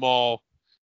see Jamal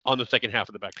on the second half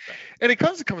of the back-to-back. And it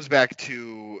comes back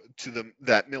to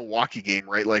that Milwaukee game,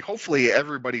 right? Hopefully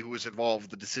everybody who was involved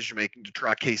with the decision making to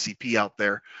trot KCP out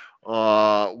there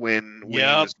when he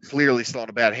was clearly still on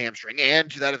a bad hamstring,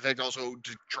 and to that effect also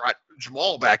to trot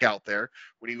Jamal back out there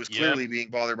when he was clearly being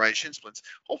bothered by his shin splints.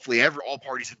 Hopefully all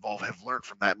parties involved have learned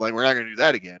from that. We're not going to do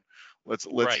that again. Let's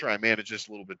try and manage this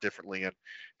a little bit differently, and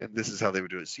this is how they would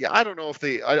do it. So, I don't know if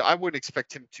I wouldn't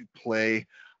expect him to play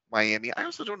Miami. I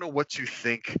also don't know what to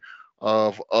think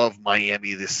of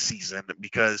Miami this season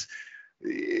because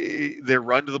their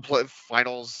run to the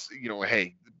finals.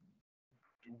 Hey,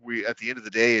 we at the end of the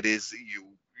day, it is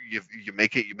you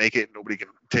make it, and nobody can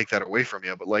take that away from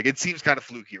you. But it seems kind of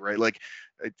fluky, right?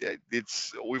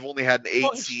 We've only had an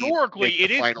 8 seed historically make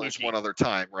the it finals is one other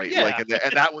time, right? Yeah.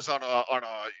 And that was on a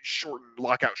shortened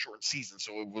season.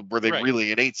 So were they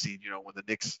really an 8 seed? When the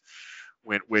Knicks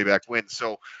went way back when.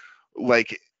 So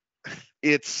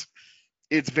it's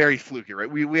very fluky, right?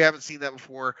 We haven't seen that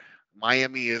before.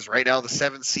 Miami is right now the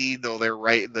 7th seed, though they're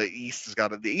right. The East has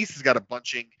got a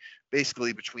bunching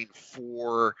basically between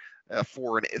 4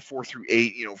 through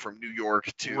 8, from New York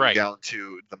to down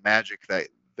to the Magic. That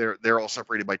they're all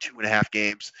separated by 2.5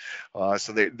 games.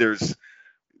 So there's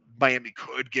Miami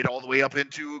could get all the way up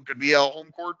into, could be a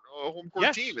home court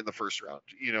team in the first round.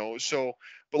 So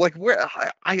but like where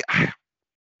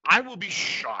I will be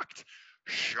shocked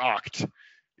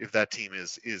if that team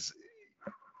is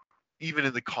even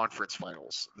in the conference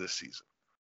finals this season.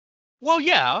 Well,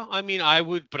 yeah, I mean, I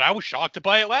would, but I was shocked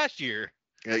by it last year.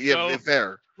 Yeah, so,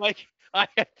 fair. Like,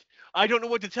 I don't know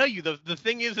what to tell you. The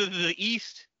thing is that the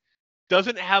East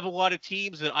doesn't have a lot of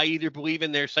teams that I either believe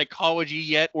in their psychology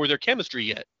yet or their chemistry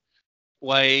yet.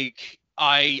 Like,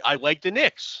 I like the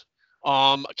Knicks.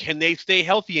 Can they stay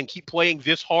healthy and keep playing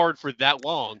this hard for that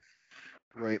long?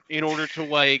 Right. In order to,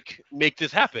 like, make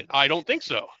this happen? I don't think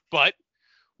so, but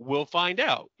we'll find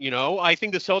out. I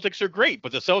think the Celtics are great,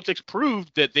 but the Celtics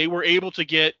proved that they were able to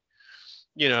get,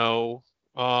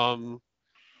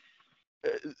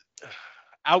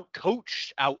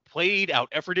 out-coached, outplayed,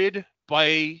 out-efforted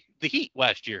by the Heat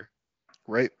last year.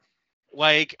 Right.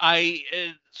 Like,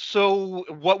 so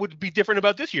what would be different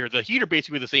about this year? The Heat are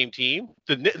basically the same team.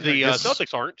 The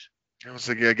Celtics aren't. I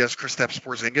guess Kristaps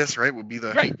Porzingis, right, would be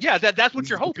the... Right, yeah, that's what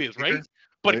your hope is, right?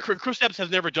 But right. Kristaps has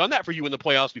never done that for you in the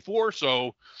playoffs before,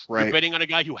 so you're betting on a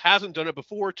guy who hasn't done it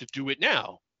before to do it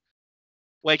now.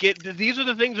 Like, these are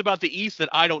the things about the East that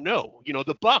I don't know.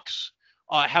 The Bucks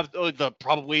have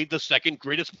probably the second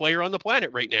greatest player on the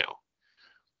planet right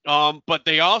now. But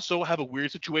they also have a weird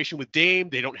situation with Dame.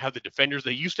 They don't have the defenders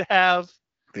they used to have.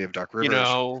 They have Doc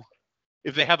Rivers.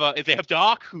 If they have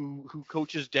Doc who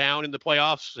coaches down in the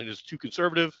playoffs and is too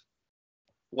conservative,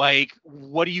 like,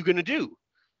 what are you going to do?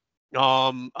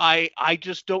 I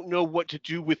just don't know what to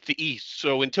do with the East.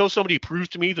 So until somebody proves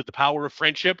to me that the power of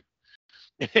friendship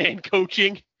and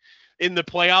coaching in the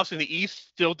playoffs in the East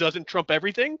still doesn't trump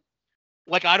everything,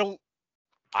 like, I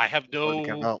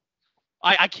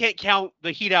can't count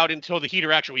the Heat out until the Heat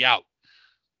are actually out,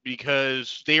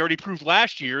 because they already proved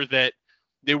last year that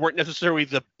they weren't necessarily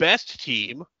the best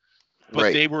team,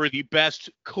 but they were the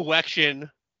best collection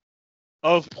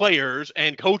of players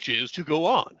and coaches to go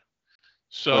on.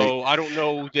 So I don't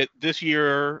know that this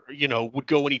year, would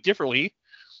go any differently.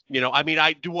 I mean,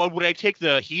 would I take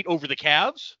the Heat over the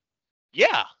Cavs?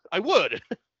 Yeah, I would.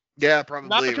 Yeah, probably.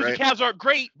 Not because the Cavs aren't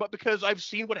great, but because I've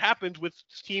seen what happens with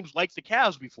teams like the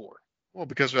Cavs before. Well,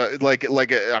 because I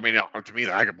mean, to me,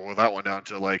 I could boil that one down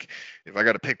to, like, if I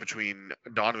got to pick between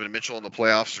Donovan Mitchell in the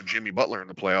playoffs or Jimmy Butler in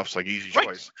the playoffs, like, easy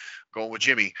choice, going with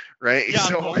Jimmy, right? Yeah,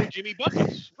 I'm going with Jimmy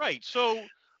Buckets, right? So,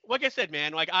 like I said,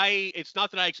 man, like, it's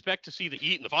not that I expect to see the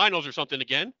Heat in the finals or something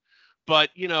again, but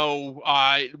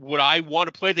would I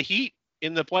want to play the Heat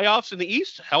in the playoffs in the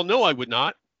East? Hell no, I would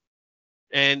not.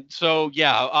 And so,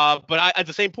 yeah, but at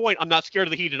the same point, I'm not scared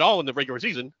of the Heat at all in the regular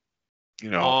season.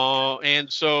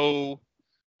 And so,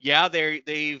 yeah,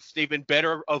 they've been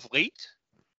better of late,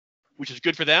 which is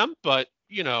good for them. But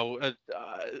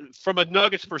from a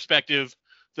Nuggets perspective,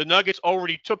 the Nuggets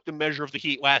already took the measure of the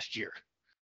Heat last year.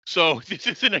 So this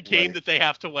isn't a game that they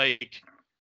have to, like,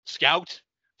 scout.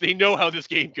 They know how this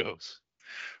game goes.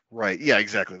 Right. Yeah.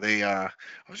 Exactly. I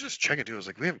was just checking too. I was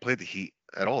like, we haven't played the Heat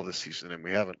at all this season, and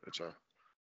we haven't.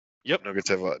 Yep.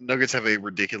 Nuggets have a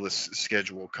ridiculous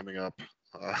schedule coming up.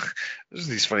 There's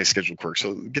these funny schedule quirks.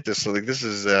 So get this. So, like, this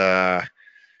is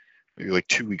maybe like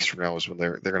 2 weeks from now is when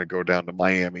they're going to go down to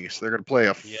Miami. So they're going to play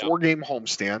a 4-game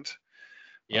homestand.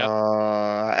 Yeah.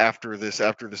 After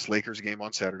this Lakers game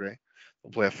on Saturday,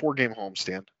 they'll play a 4-game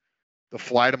homestand. They'll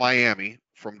fly to Miami,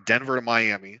 from Denver to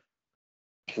Miami,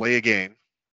 play a game.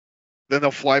 Then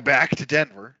they'll fly back to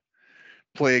Denver,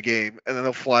 play a game, and then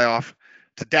they'll fly off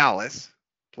to Dallas,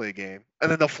 play a game,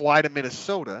 and then they'll fly to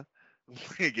Minnesota,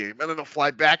 play a game, and then they'll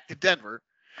fly back to Denver,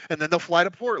 and then they'll fly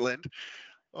to Portland.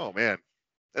 Oh man!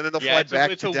 And then they'll fly back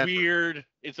to Denver.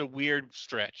 It's a weird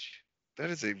stretch. That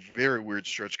is a very weird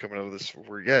stretch coming out of this.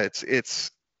 Yeah,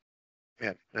 it's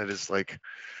man, that is like.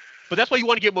 But that's why you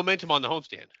want to get momentum on the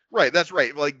homestand. Right, that's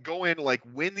right. Like, go in, like,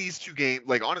 win these 2 games.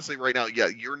 Like, honestly, right now, yeah,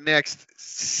 your next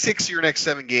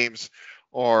 7 games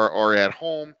are at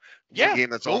home. Yeah. One game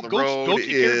that's on the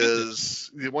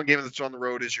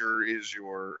road is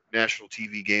your national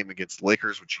TV game against the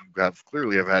Lakers, which you have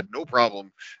clearly had no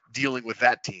problem dealing with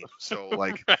that team. So,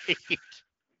 like,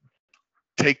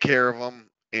 take care of them.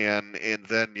 And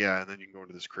then you can go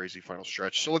into this crazy final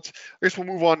stretch. So I guess we'll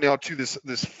move on now to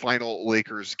this final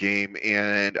Lakers game.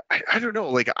 And I don't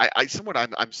know, like,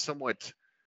 I'm somewhat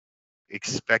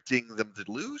expecting them to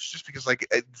lose just because like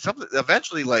something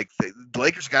eventually like the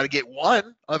Lakers got to get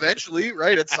one eventually,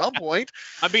 right? At some point.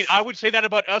 I mean, I would say that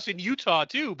about us in Utah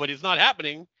too, but it's not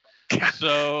happening.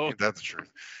 So that's the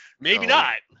truth. Maybe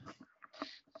not.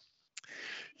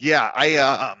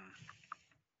 Yeah,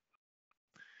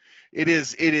 it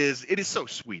is so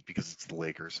sweet because it's the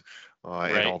Lakers,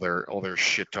 and all their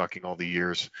shit talking all the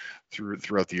years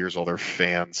throughout the years, all their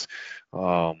fans,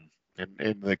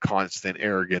 and the constant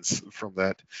arrogance from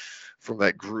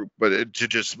that group. But to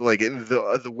just like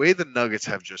the way the Nuggets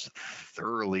have just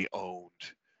thoroughly owned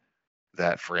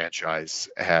that franchise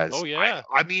has. Oh yeah.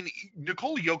 I mean,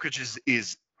 Nikola Jokic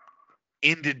is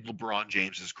ended LeBron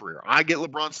James's career. I get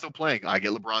LeBron still playing. I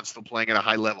get LeBron still playing at a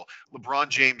high level. LeBron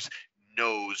James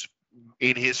knows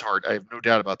in his heart, I have no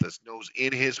doubt about this, knows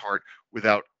in his heart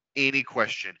without any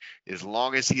question, as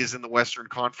long as he is in the Western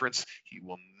Conference, he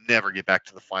will never get back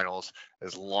to the finals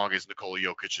as long as Nikola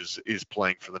Jokic is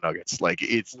playing for the Nuggets. Like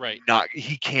it's not,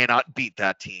 he cannot beat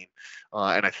that team.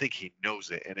 And I think he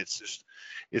knows it. And it's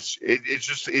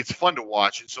fun to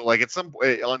watch. And so like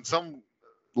on some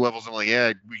levels, I'm like,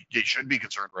 yeah, you should be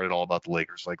concerned right at all about the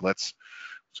Lakers. Like let's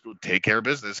go take care of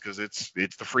business because it's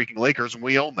the freaking Lakers and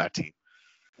we own that team.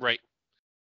 Right.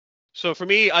 So for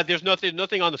me, there's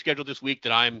nothing on the schedule this week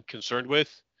that I'm concerned with.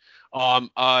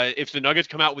 If the Nuggets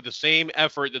come out with the same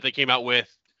effort that they came out with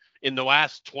in the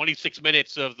last 26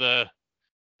 minutes of the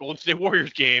Golden State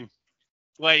Warriors game,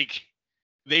 like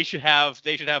they should have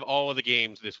all of the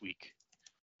games this week.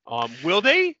 Will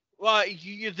they? Well,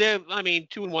 I mean,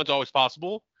 2-1 is always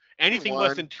possible. Anything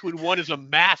less than 2-1 is a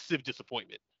massive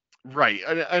disappointment. Right,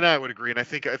 and I would agree. And I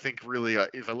think really,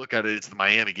 if I look at it, it's the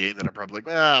Miami game that I'm probably like,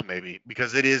 well, maybe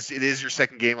because it is your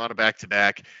second game on a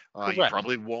back-to-back. You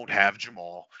probably won't have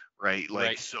Jamal, right?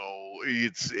 Like so,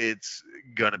 it's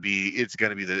gonna be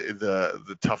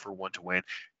the tougher one to win.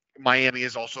 Miami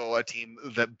is also a team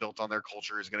that built on their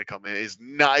culture is going to come in is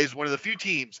one of the few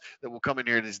teams that will come in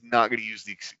here and is not going to use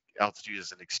the altitude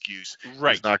as an excuse.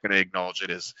 Right. Is not going to acknowledge it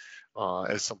as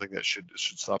something that should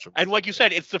stop them. And like you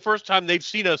said, it's the first time they've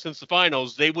seen us since the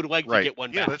finals. They would like to get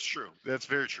one back. Yeah, that's true. That's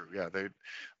very true. Yeah,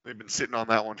 they've been sitting on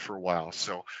that one for a while.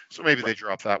 So maybe they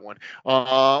drop that one.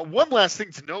 One last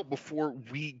thing to note before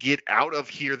we get out of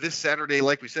here. This Saturday,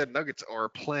 like we said, Nuggets are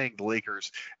playing the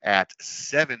Lakers at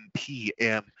 7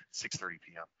 p.m., 6:30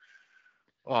 p.m.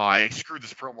 Oh, I screwed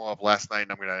this promo up last night,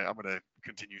 and I'm gonna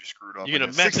continue to screw it up. You're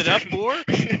gonna mess it up for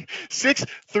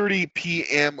 6:30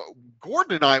 p.m.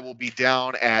 Gordon and I will be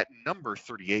down at number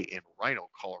 38 in Reno,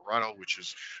 Colorado, which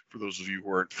is, for those of you who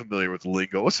aren't familiar with the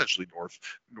lingo, essentially north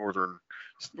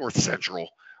central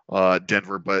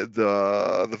Denver, but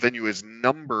the venue is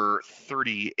number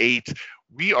 38.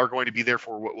 We are going to be there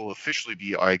for what will officially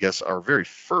be, I guess, our very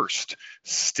first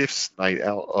Stiffs night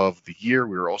out of the year.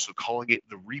 We are also calling it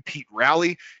the Repeat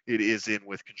Rally. It is in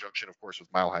with conjunction, of course,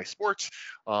 with Mile High Sports.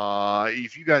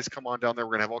 If you guys come on down there,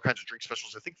 we're going to have all kinds of drink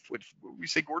specials. I think, what we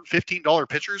say, Gordon, $15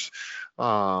 pitchers.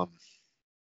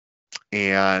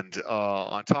 And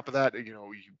on top of that,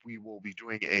 we will be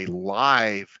doing a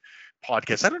live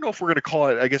podcast. I don't know if we're going to call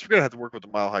it, I guess we're going to have to work with the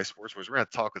Mile High Sports Boys. We're going to have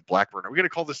to talk with Blackburn. Are we going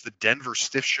to call this the Denver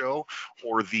Stiff Show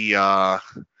or the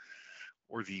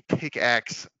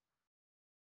Pickaxe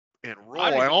and Roll?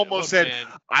 I almost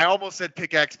said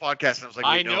Pickaxe Podcast, and I was like,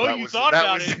 I know you thought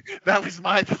about it. That was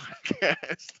my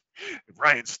podcast.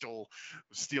 Ryan was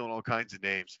stealing all kinds of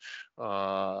names.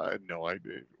 No, I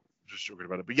did. Just joking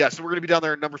about it. But yeah, so we're going to be down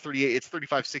there at number 38. It's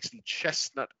 3560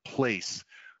 Chestnut Place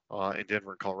in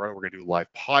Denver, Colorado. We're going to do a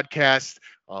live podcast.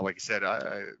 Like I said,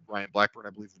 Ryan Blackburn,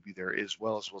 I believe, will be there as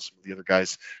well as some of the other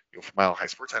guys from Mile High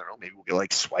Sports. I don't know. Maybe we'll get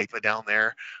like Swipa down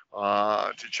there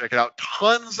to check it out.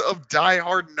 Tons of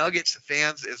diehard Nuggets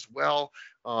fans as well.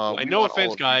 No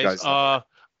offense, guys.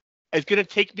 It's going to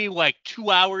take me like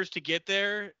 2 hours to get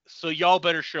there, so y'all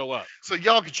better show up. So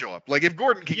y'all can show up. Like, if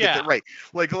Gordon can get there, right.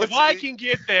 Like, if I can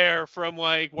get there from,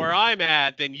 like, where I'm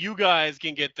at, then you guys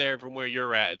can get there from where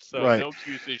you're at. So no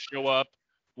excuses. Show up,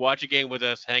 watch a game with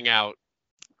us, hang out.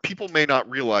 People may not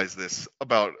realize this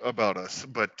about us,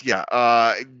 but yeah,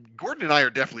 Gordon and I are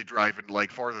definitely driving,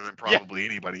 like, farther than probably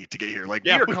anybody to get here. Like,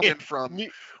 we are coming from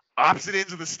opposite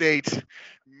ends of the state,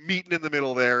 meeting in the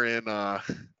middle there in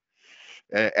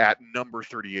at number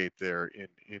 38 there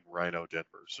in Reno,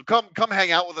 Denver. So come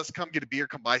hang out with us. Come get a beer.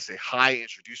 Come by, say hi,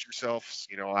 introduce yourselves.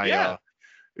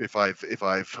 If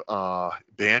I've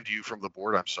banned you from the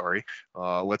board, I'm sorry.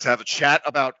 Let's have a chat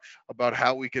about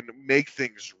how we can make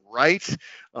things right.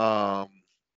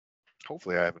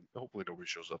 Hopefully nobody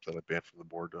shows up that I banned from the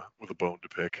board with a bone to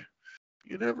pick.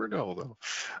 You never know, though.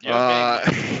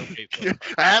 Okay.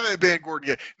 I haven't banned Gordon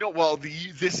yet. No, well,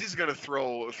 this is going to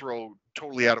throw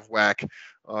totally out of whack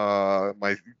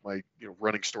my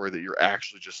running story that you're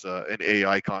actually just an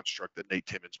AI construct that Nate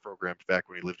Timmons programmed back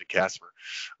when he lived in Casper.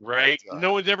 Right. But,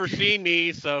 no one's ever seen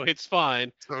me, so it's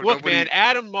fine. So look, man,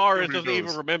 Adam Morris doesn't knows.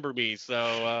 even remember me,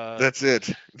 so that's it.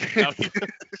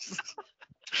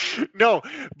 No,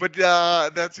 but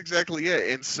that's exactly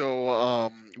it. And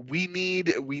so we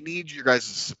need your guys'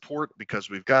 support because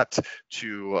we've got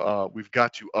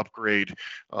to upgrade.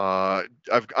 I'm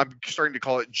starting to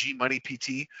call it G Money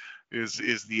PT.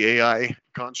 Is the AI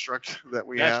construct that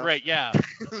we have. That's right, yeah.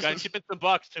 Guys, chip in some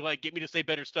bucks to get me to say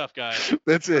better stuff, guys.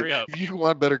 That's it. Hurry up. If you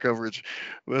want better coverage,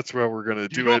 that's where we're gonna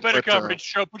do you it. Better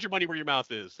coverage. Put your money where your mouth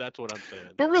is. That's what I'm saying.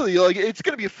 But really, it's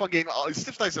gonna be a fun game.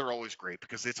 Stiff Nights are always great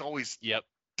because it's always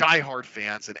diehard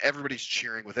fans and everybody's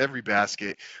cheering with every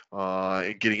basket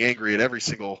and getting angry at every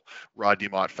single Rod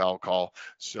DeMott foul call.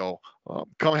 So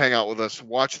come hang out with us,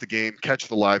 watch the game, catch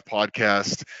the live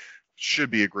podcast.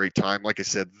 Should be a great time. Like I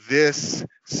said, this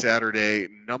Saturday,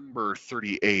 number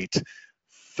 38,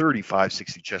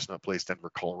 3560 Chestnut Place, Denver,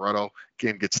 Colorado.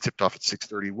 Game gets tipped off at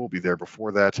 6:30. We'll be there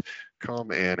before that. Come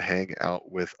and hang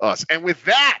out with us. And with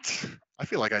that, I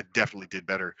feel like I definitely did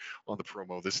better on the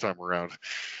promo this time around.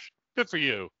 Good for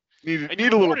you. Need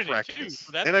a little practice.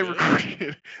 And I recorded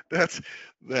it.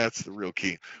 That's the real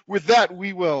key. With that,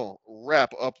 we will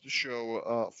wrap up the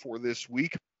show for this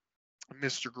week.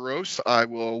 Mr. Gross, I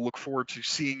will look forward to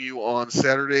seeing you on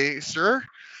Saturday, sir.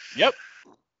 Yep.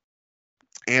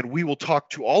 And we will talk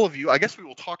to all of you. I guess we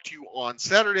will talk to you on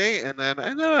Saturday, and then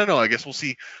I don't know. I guess we'll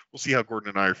see how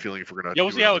Gordon and I are feeling if we're gonna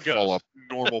we'll see how it goes. Follow up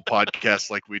normal podcast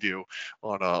like we do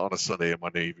on a Sunday and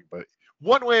Monday evening. But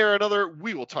one way or another,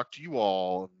 we will talk to you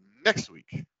all next week.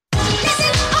 Listen,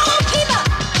 all people,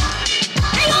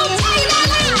 I won't tell you